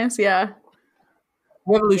against.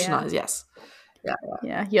 Revolutionize, yes.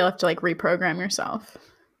 Yeah. You'll have to like reprogram yourself.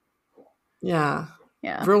 Yeah.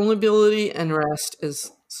 Vulnerability and rest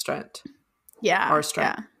is strength. Yeah. Our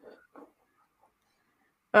strength.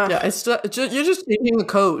 Ugh. Yeah, you're just changing the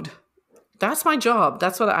code. That's my job.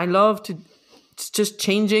 That's what I love to. It's just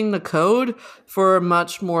changing the code for a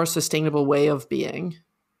much more sustainable way of being.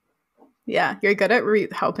 Yeah, you're good at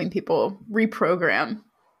helping people reprogram.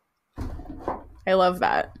 I love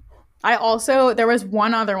that. There was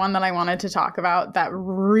one other one that I wanted to talk about that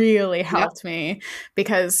really helped me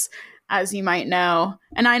because, as you might know,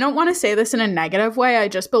 and I don't want to say this in a negative way, I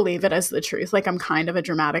just believe it as the truth. Like, I'm kind of a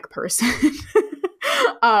dramatic person.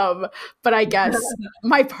 But I guess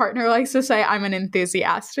my partner likes to say I'm an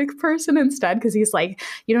enthusiastic person instead, because he's like,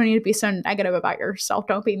 you don't need to be so negative about yourself.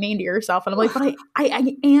 Don't be mean to yourself. And I'm like, but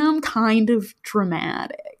I am kind of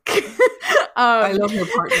dramatic. I love your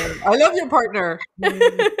partner. I love your partner.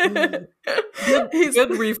 Good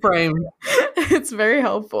reframe. It's very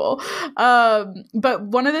helpful. But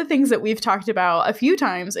one of the things that we've talked about a few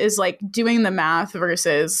times is like doing the math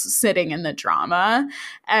versus sitting in the drama.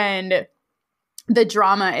 And the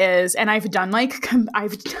drama is, and I've done like,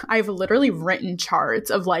 I've literally written charts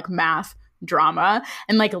of like math drama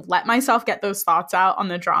and like let myself get those thoughts out on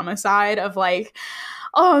the drama side of like,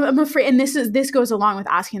 oh, I'm afraid, and this goes along with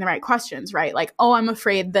asking the right questions, right? Like, oh, I'm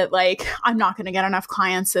afraid that like I'm not going to get enough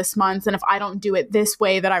clients this month, and if I don't do it this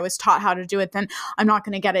way that I was taught how to do it, then I'm not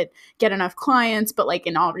going to get enough clients. But like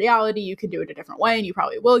in all reality, you can do it a different way, and you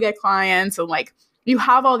probably will get clients. And like you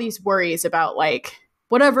have all these worries about like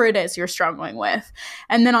whatever it is you're struggling with,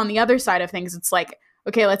 and then on the other side of things, it's like,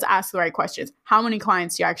 okay, let's ask the right questions. How many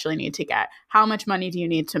clients do you actually need to get? How much money do you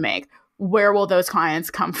need to make? Where will those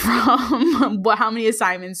clients come from? How many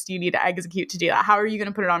assignments do you need to execute to do that? How are you going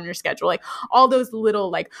to put it on your schedule? Like all those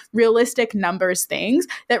little like realistic numbers things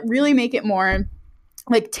that really make it more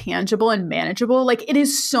like tangible and manageable. Like it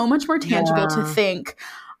is so much more tangible to think,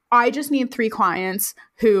 I just need 3 clients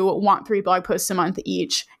who want 3 blog posts a month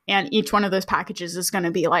each. And each one of those packages is going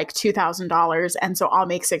to be like $2,000. And so I'll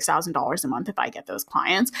make $6,000 a month if I get those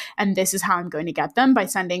clients. And this is how I'm going to get them by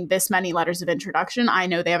sending this many letters of introduction. I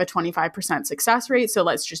know they have a 25% success rate. So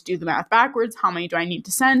let's just do the math backwards. How many do I need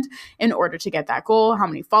to send in order to get that goal? How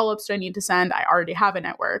many follow-ups do I need to send? I already have a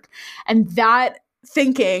network. And that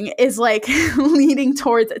thinking is like leading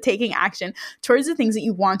towards taking action towards the things that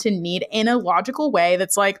you want and need in a logical way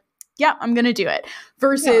that's like, yeah, I'm going to do it,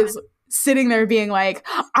 versus sitting there being like,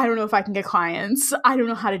 I don't know if I can get clients. I don't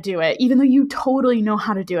know how to do it, even though you totally know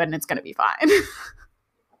how to do it and it's going to be fine.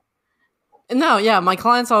 No, yeah, my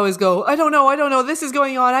clients always go, I don't know, this is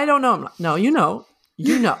going on, I don't know. I'm like, no, you know,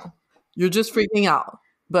 you're just freaking out.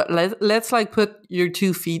 But let's like put your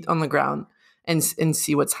 2 feet on the ground and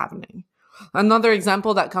see what's happening. Another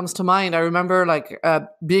example that comes to mind, I remember like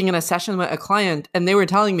being in a session with a client and they were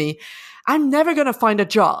telling me, I'm never going to find a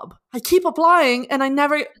job. I keep applying and I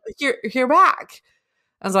never hear back.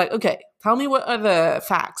 I was like, okay, tell me what are the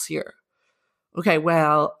facts here. Okay,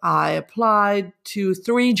 well, I applied to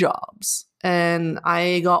 3 jobs and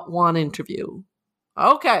I got 1 interview.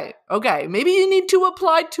 Okay, maybe you need to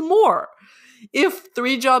apply to more. If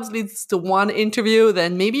 3 jobs leads to 1 interview,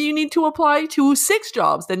 then maybe you need to apply to 6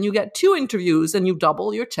 jobs. Then you get 2 interviews and you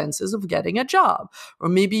double your chances of getting a job. Or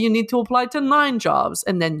maybe you need to apply to 9 jobs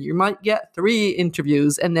and then you might get 3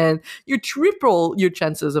 interviews and then you triple your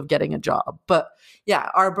chances of getting a job. But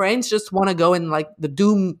yeah, our brains just want to go in like the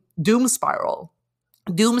doom spiral.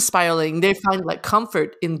 Doom spiraling, they find like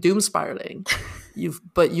comfort in doom spiraling.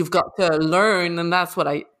 But you've got to learn, and that's what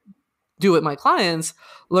I do with my clients,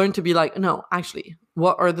 learn to be like, no, actually,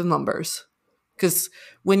 what are the numbers? Because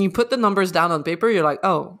when you put the numbers down on paper, you're like,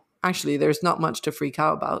 oh, actually, there's not much to freak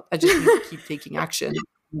out about. I just need to keep taking action.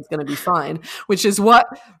 It's going to be fine, which is what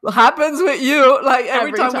happens with you. Like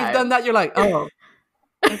every time we've done that, you're like, oh,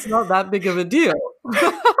 it's not that big of a deal.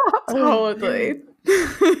 Totally.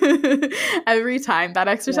 Every time. That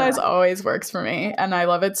exercise always works for me. And I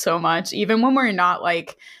love it so much. Even when we're not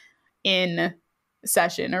like in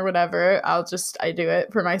session or whatever, I do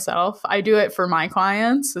it for myself. I do it for my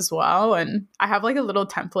clients as well. And I have like a little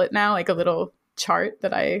template now, like a little chart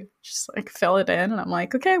that I just like fill it in and I'm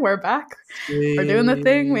like, okay, we're back. We're doing the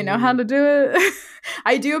thing. We know how to do it.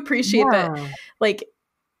 I do appreciate that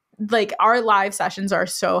like our live sessions are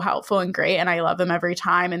so helpful and great and I love them every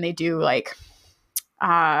time, and they do like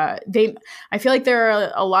I feel like there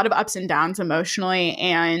are a lot of ups and downs emotionally,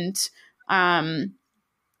 and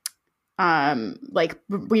like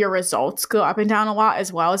your results go up and down a lot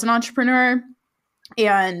as well as an entrepreneur,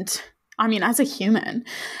 and I mean as a human.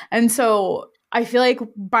 And so I feel like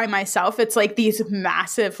by myself it's like these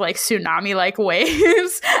massive like tsunami like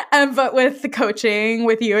waves, but with the coaching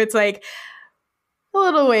with you it's like a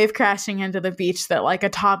little wave crashing into the beach that like a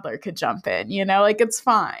toddler could jump in, you know, like it's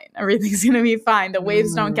fine. Everything's going to be fine. The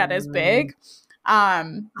waves don't get as big, I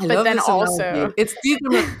But love then this also, analogy. It's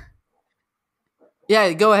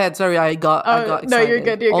yeah, go ahead. Sorry, I oh got no, you're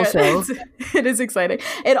excited. good. You're good. Also, It is exciting.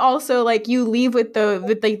 It also like you leave with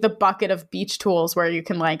the bucket of beach tools where you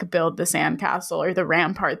can like build the sandcastle or the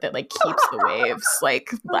rampart that like keeps the waves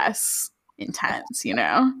like less intense, you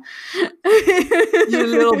know? your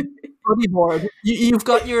little buddy board. You've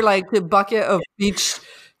got your like the bucket of beach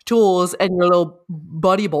tools and your little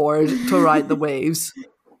buddy board to ride the waves.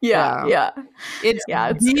 Yeah, Yeah, yeah. it's Yeah,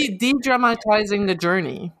 it's great. de-dramatizing the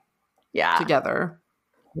journey Yeah. together.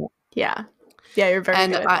 Yeah. Yeah, you're very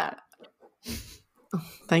And good at that.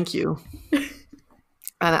 thank you.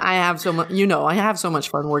 And I have so much, I have so much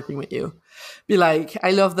fun working with you. Be like,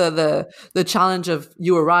 I love the challenge of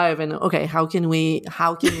you arrive and okay, how can we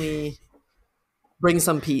bring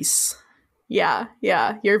some peace Yeah,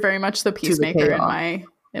 yeah. You're very much the to the peacemaker chaos?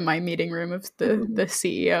 in my meeting room of the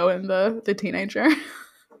CEO and the teenager.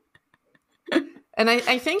 And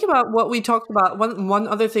I think about what we talked about. One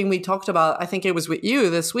other thing we talked about, I think it was with you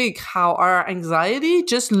this week, how our anxiety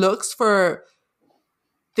just looks for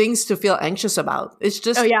things to feel anxious about. It's Oh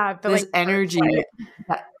just yeah, the this like energy,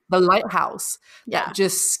 light. the lighthouse Yeah. that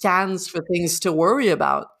just scans for things to worry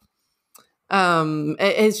about.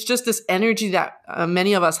 It's just this energy that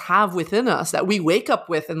many of us have within us that we wake up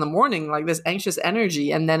with in the morning, like this anxious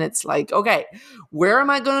energy. And then it's like, okay, where am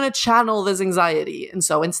I going to channel this anxiety? And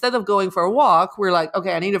so instead of going for a walk, we're like,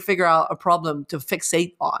 okay, I need to figure out a problem to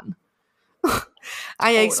fixate on. I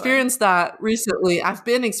Totally. experienced that recently. I've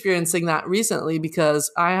been experiencing that recently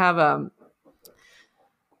because I have a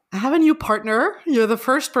new partner. You're the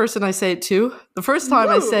first person I say it to. The first time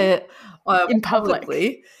I say it In public.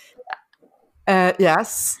 publicly.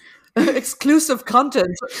 Yes. Exclusive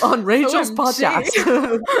content on Rachel's OMG.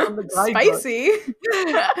 podcast. On the Guidebook. Spicy.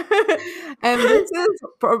 And this is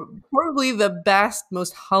probably the best,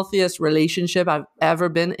 most healthiest relationship I've ever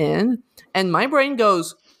been in. And my brain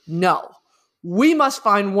goes, no, we must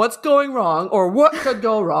find what's going wrong or what could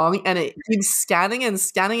go wrong. And it keeps scanning and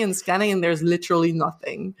scanning and scanning, and there's literally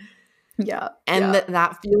nothing. Yeah. And yeah.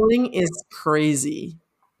 that feeling is crazy.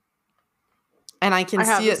 And I can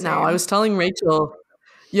see it now. I was telling Rachel,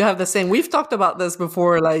 you have the same. We've talked about this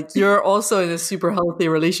before. Like, you're also in a super healthy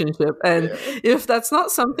relationship. And if that's not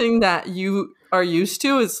something that you are used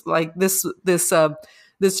to, it's like this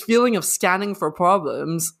feeling of scanning for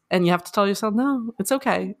problems. And you have to tell yourself, no, it's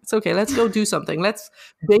okay. It's okay. Let's go do something. Let's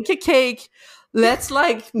bake a cake. Let's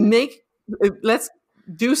let's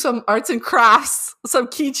do some arts and crafts, some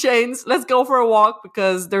keychains. Let's go for a walk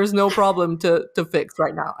because there's no problem to fix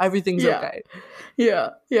right now. Everything's okay.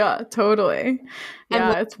 Yeah, totally.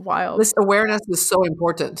 Yeah, And it's wild. this awareness is so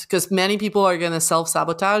important because many people are going to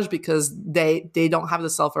self-sabotage because they don't have the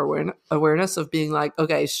self-awareness of being like,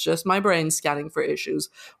 okay, it's just my brain scanning for issues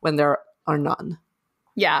when there are none.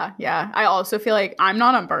 Yeah. I also feel like I'm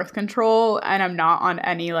not on birth control and I'm not on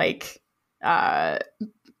any like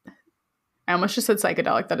I almost just said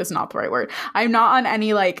psychedelic. That is not the right word. I'm not on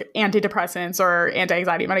any like antidepressants or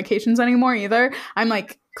anti-anxiety medications anymore either. I'm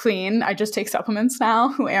like clean. I just take supplements now.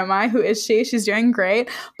 Who am I? Who is she? She's doing great.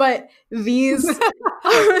 But these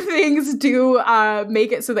things do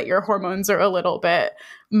make it so that your hormones are a little bit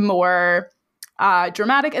more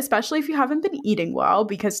dramatic, especially if you haven't been eating well,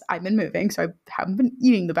 because I've been moving, so I haven't been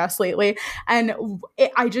eating the best lately. And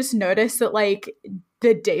I just noticed that like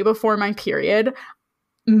the day before my period,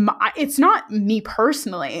 it's not me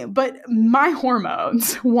personally, but my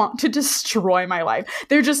hormones want to destroy my life.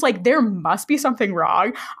 They're just like, there must be something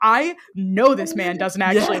wrong. I know this man doesn't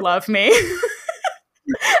actually love me.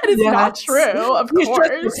 And it's not true, of He's course.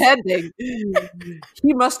 just pretending.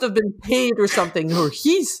 He must have been paid or something, or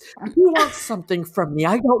he wants something from me.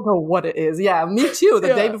 I don't know what it is. Yeah, me too. The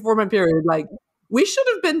day before my period, like, we should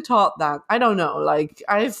have been taught that. I don't know. Like,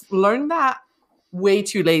 I've learned that way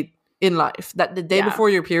too late in life, that the day before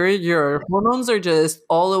your period, your hormones are just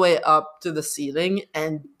all the way up to the ceiling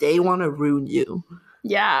and they want to ruin you.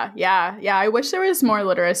 Yeah. I wish there was more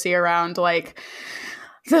literacy around like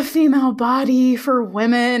the female body for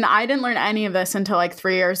women. I didn't learn any of this until like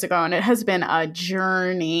 3 years ago, and it has been a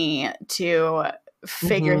journey to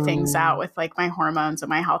figure things out with like my hormones and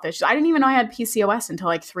my health issues. I didn't even know I had PCOS until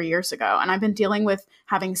like 3 years ago, and I've been dealing with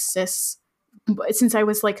having cysts since I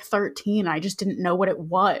was like 13. I just didn't know what it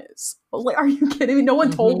was. I was like, are you kidding me? No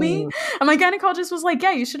one told me. And my gynecologist was like,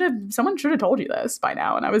 yeah, someone should have told you this by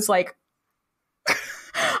now. And I was like,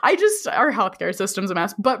 our healthcare system's a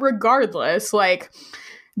mess. But regardless, like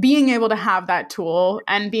being able to have that tool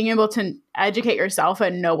and being able to educate yourself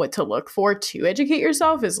and know what to look for to educate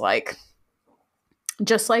yourself is like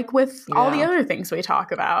Just like with all the other things we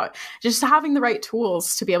talk about, just having the right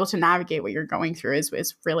tools to be able to navigate what you're going through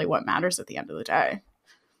is really what matters at the end of the day.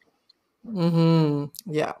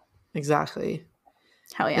 Yeah, exactly.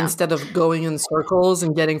 Hell yeah. Instead of going in circles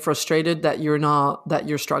and getting frustrated that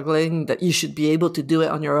you're struggling, that you should be able to do it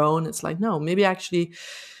on your own. It's like, no, maybe actually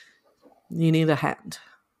you need a hand.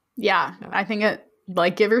 Yeah. I think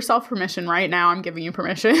give yourself permission right now. I'm giving you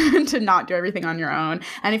permission to not do everything on your own.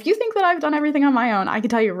 And if you think that I've done everything on my own, I can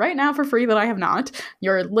tell you right now for free that I have not.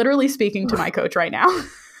 You're literally speaking to my coach right now.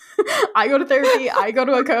 I go to therapy. I go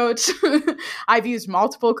to a coach. I've used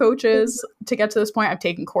multiple coaches to get to this point. I've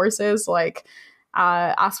taken courses.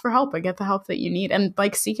 Ask for help and get the help that you need, and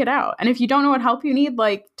seek it out. And if you don't know what help you need,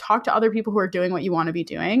 talk to other people who are doing what you want to be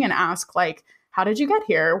doing and ask, how did you get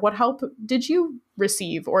here? What help did you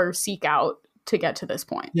receive or seek out to get to this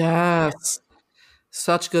point? Yes.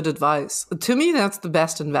 Such good advice. To me, that's the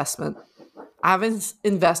best investment. I've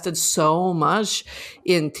invested so much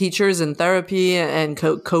in teachers and therapy and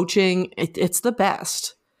coaching. It's the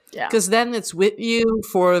best. Yeah. Because then it's with you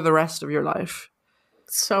for the rest of your life.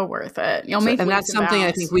 So worth it. You'll make and that's something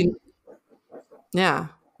I think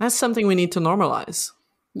that's something we need to normalize.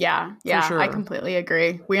 Yeah. Sure. I completely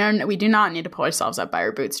agree. We do not need to pull ourselves up by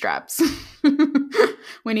our bootstraps.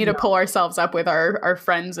 We need to pull ourselves up with our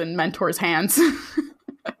friends and mentors' hands.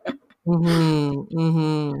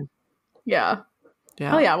 Yeah.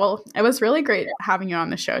 Oh yeah. Well, it was really great having you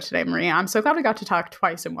on the show today, Marie. I'm so glad we got to talk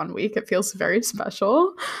twice in 1 week. It feels very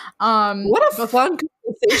special. What a fun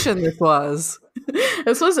conversation this was.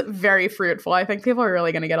 This was very fruitful. I think people are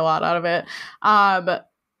really going to get a lot out of it.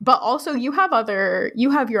 But also you have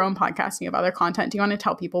your own podcast and you have other content. Do you want to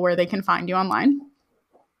tell people where they can find you online?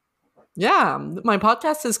 Yeah, my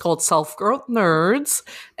podcast is called Self-Growth Nerds,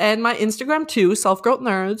 and my Instagram too, Self-Growth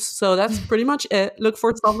Nerds. So that's pretty much it. Look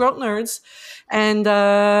for Self-Growth Nerds, and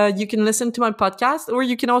you can listen to my podcast, or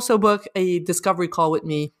you can also book a discovery call with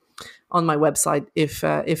me on my website if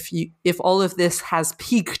all of this has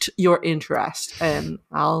piqued your interest, and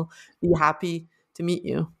I'll be happy to meet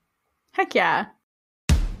you. Heck yeah.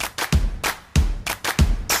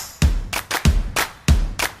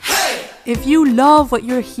 If you love what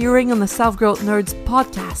you're hearing on the Self-Growth Nerds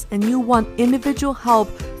podcast and you want individual help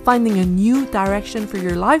finding a new direction for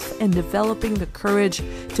your life and developing the courage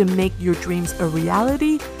to make your dreams a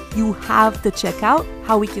reality, you have to check out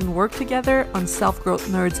how we can work together on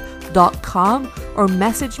selfgrowthnerds.com or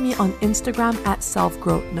message me on Instagram at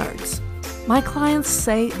selfgrowthnerds. My clients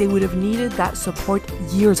say they would have needed that support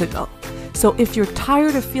years ago. So if you're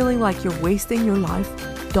tired of feeling like you're wasting your life,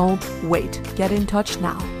 don't wait. Get in touch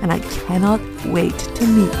now, and I cannot wait to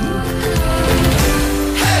meet you.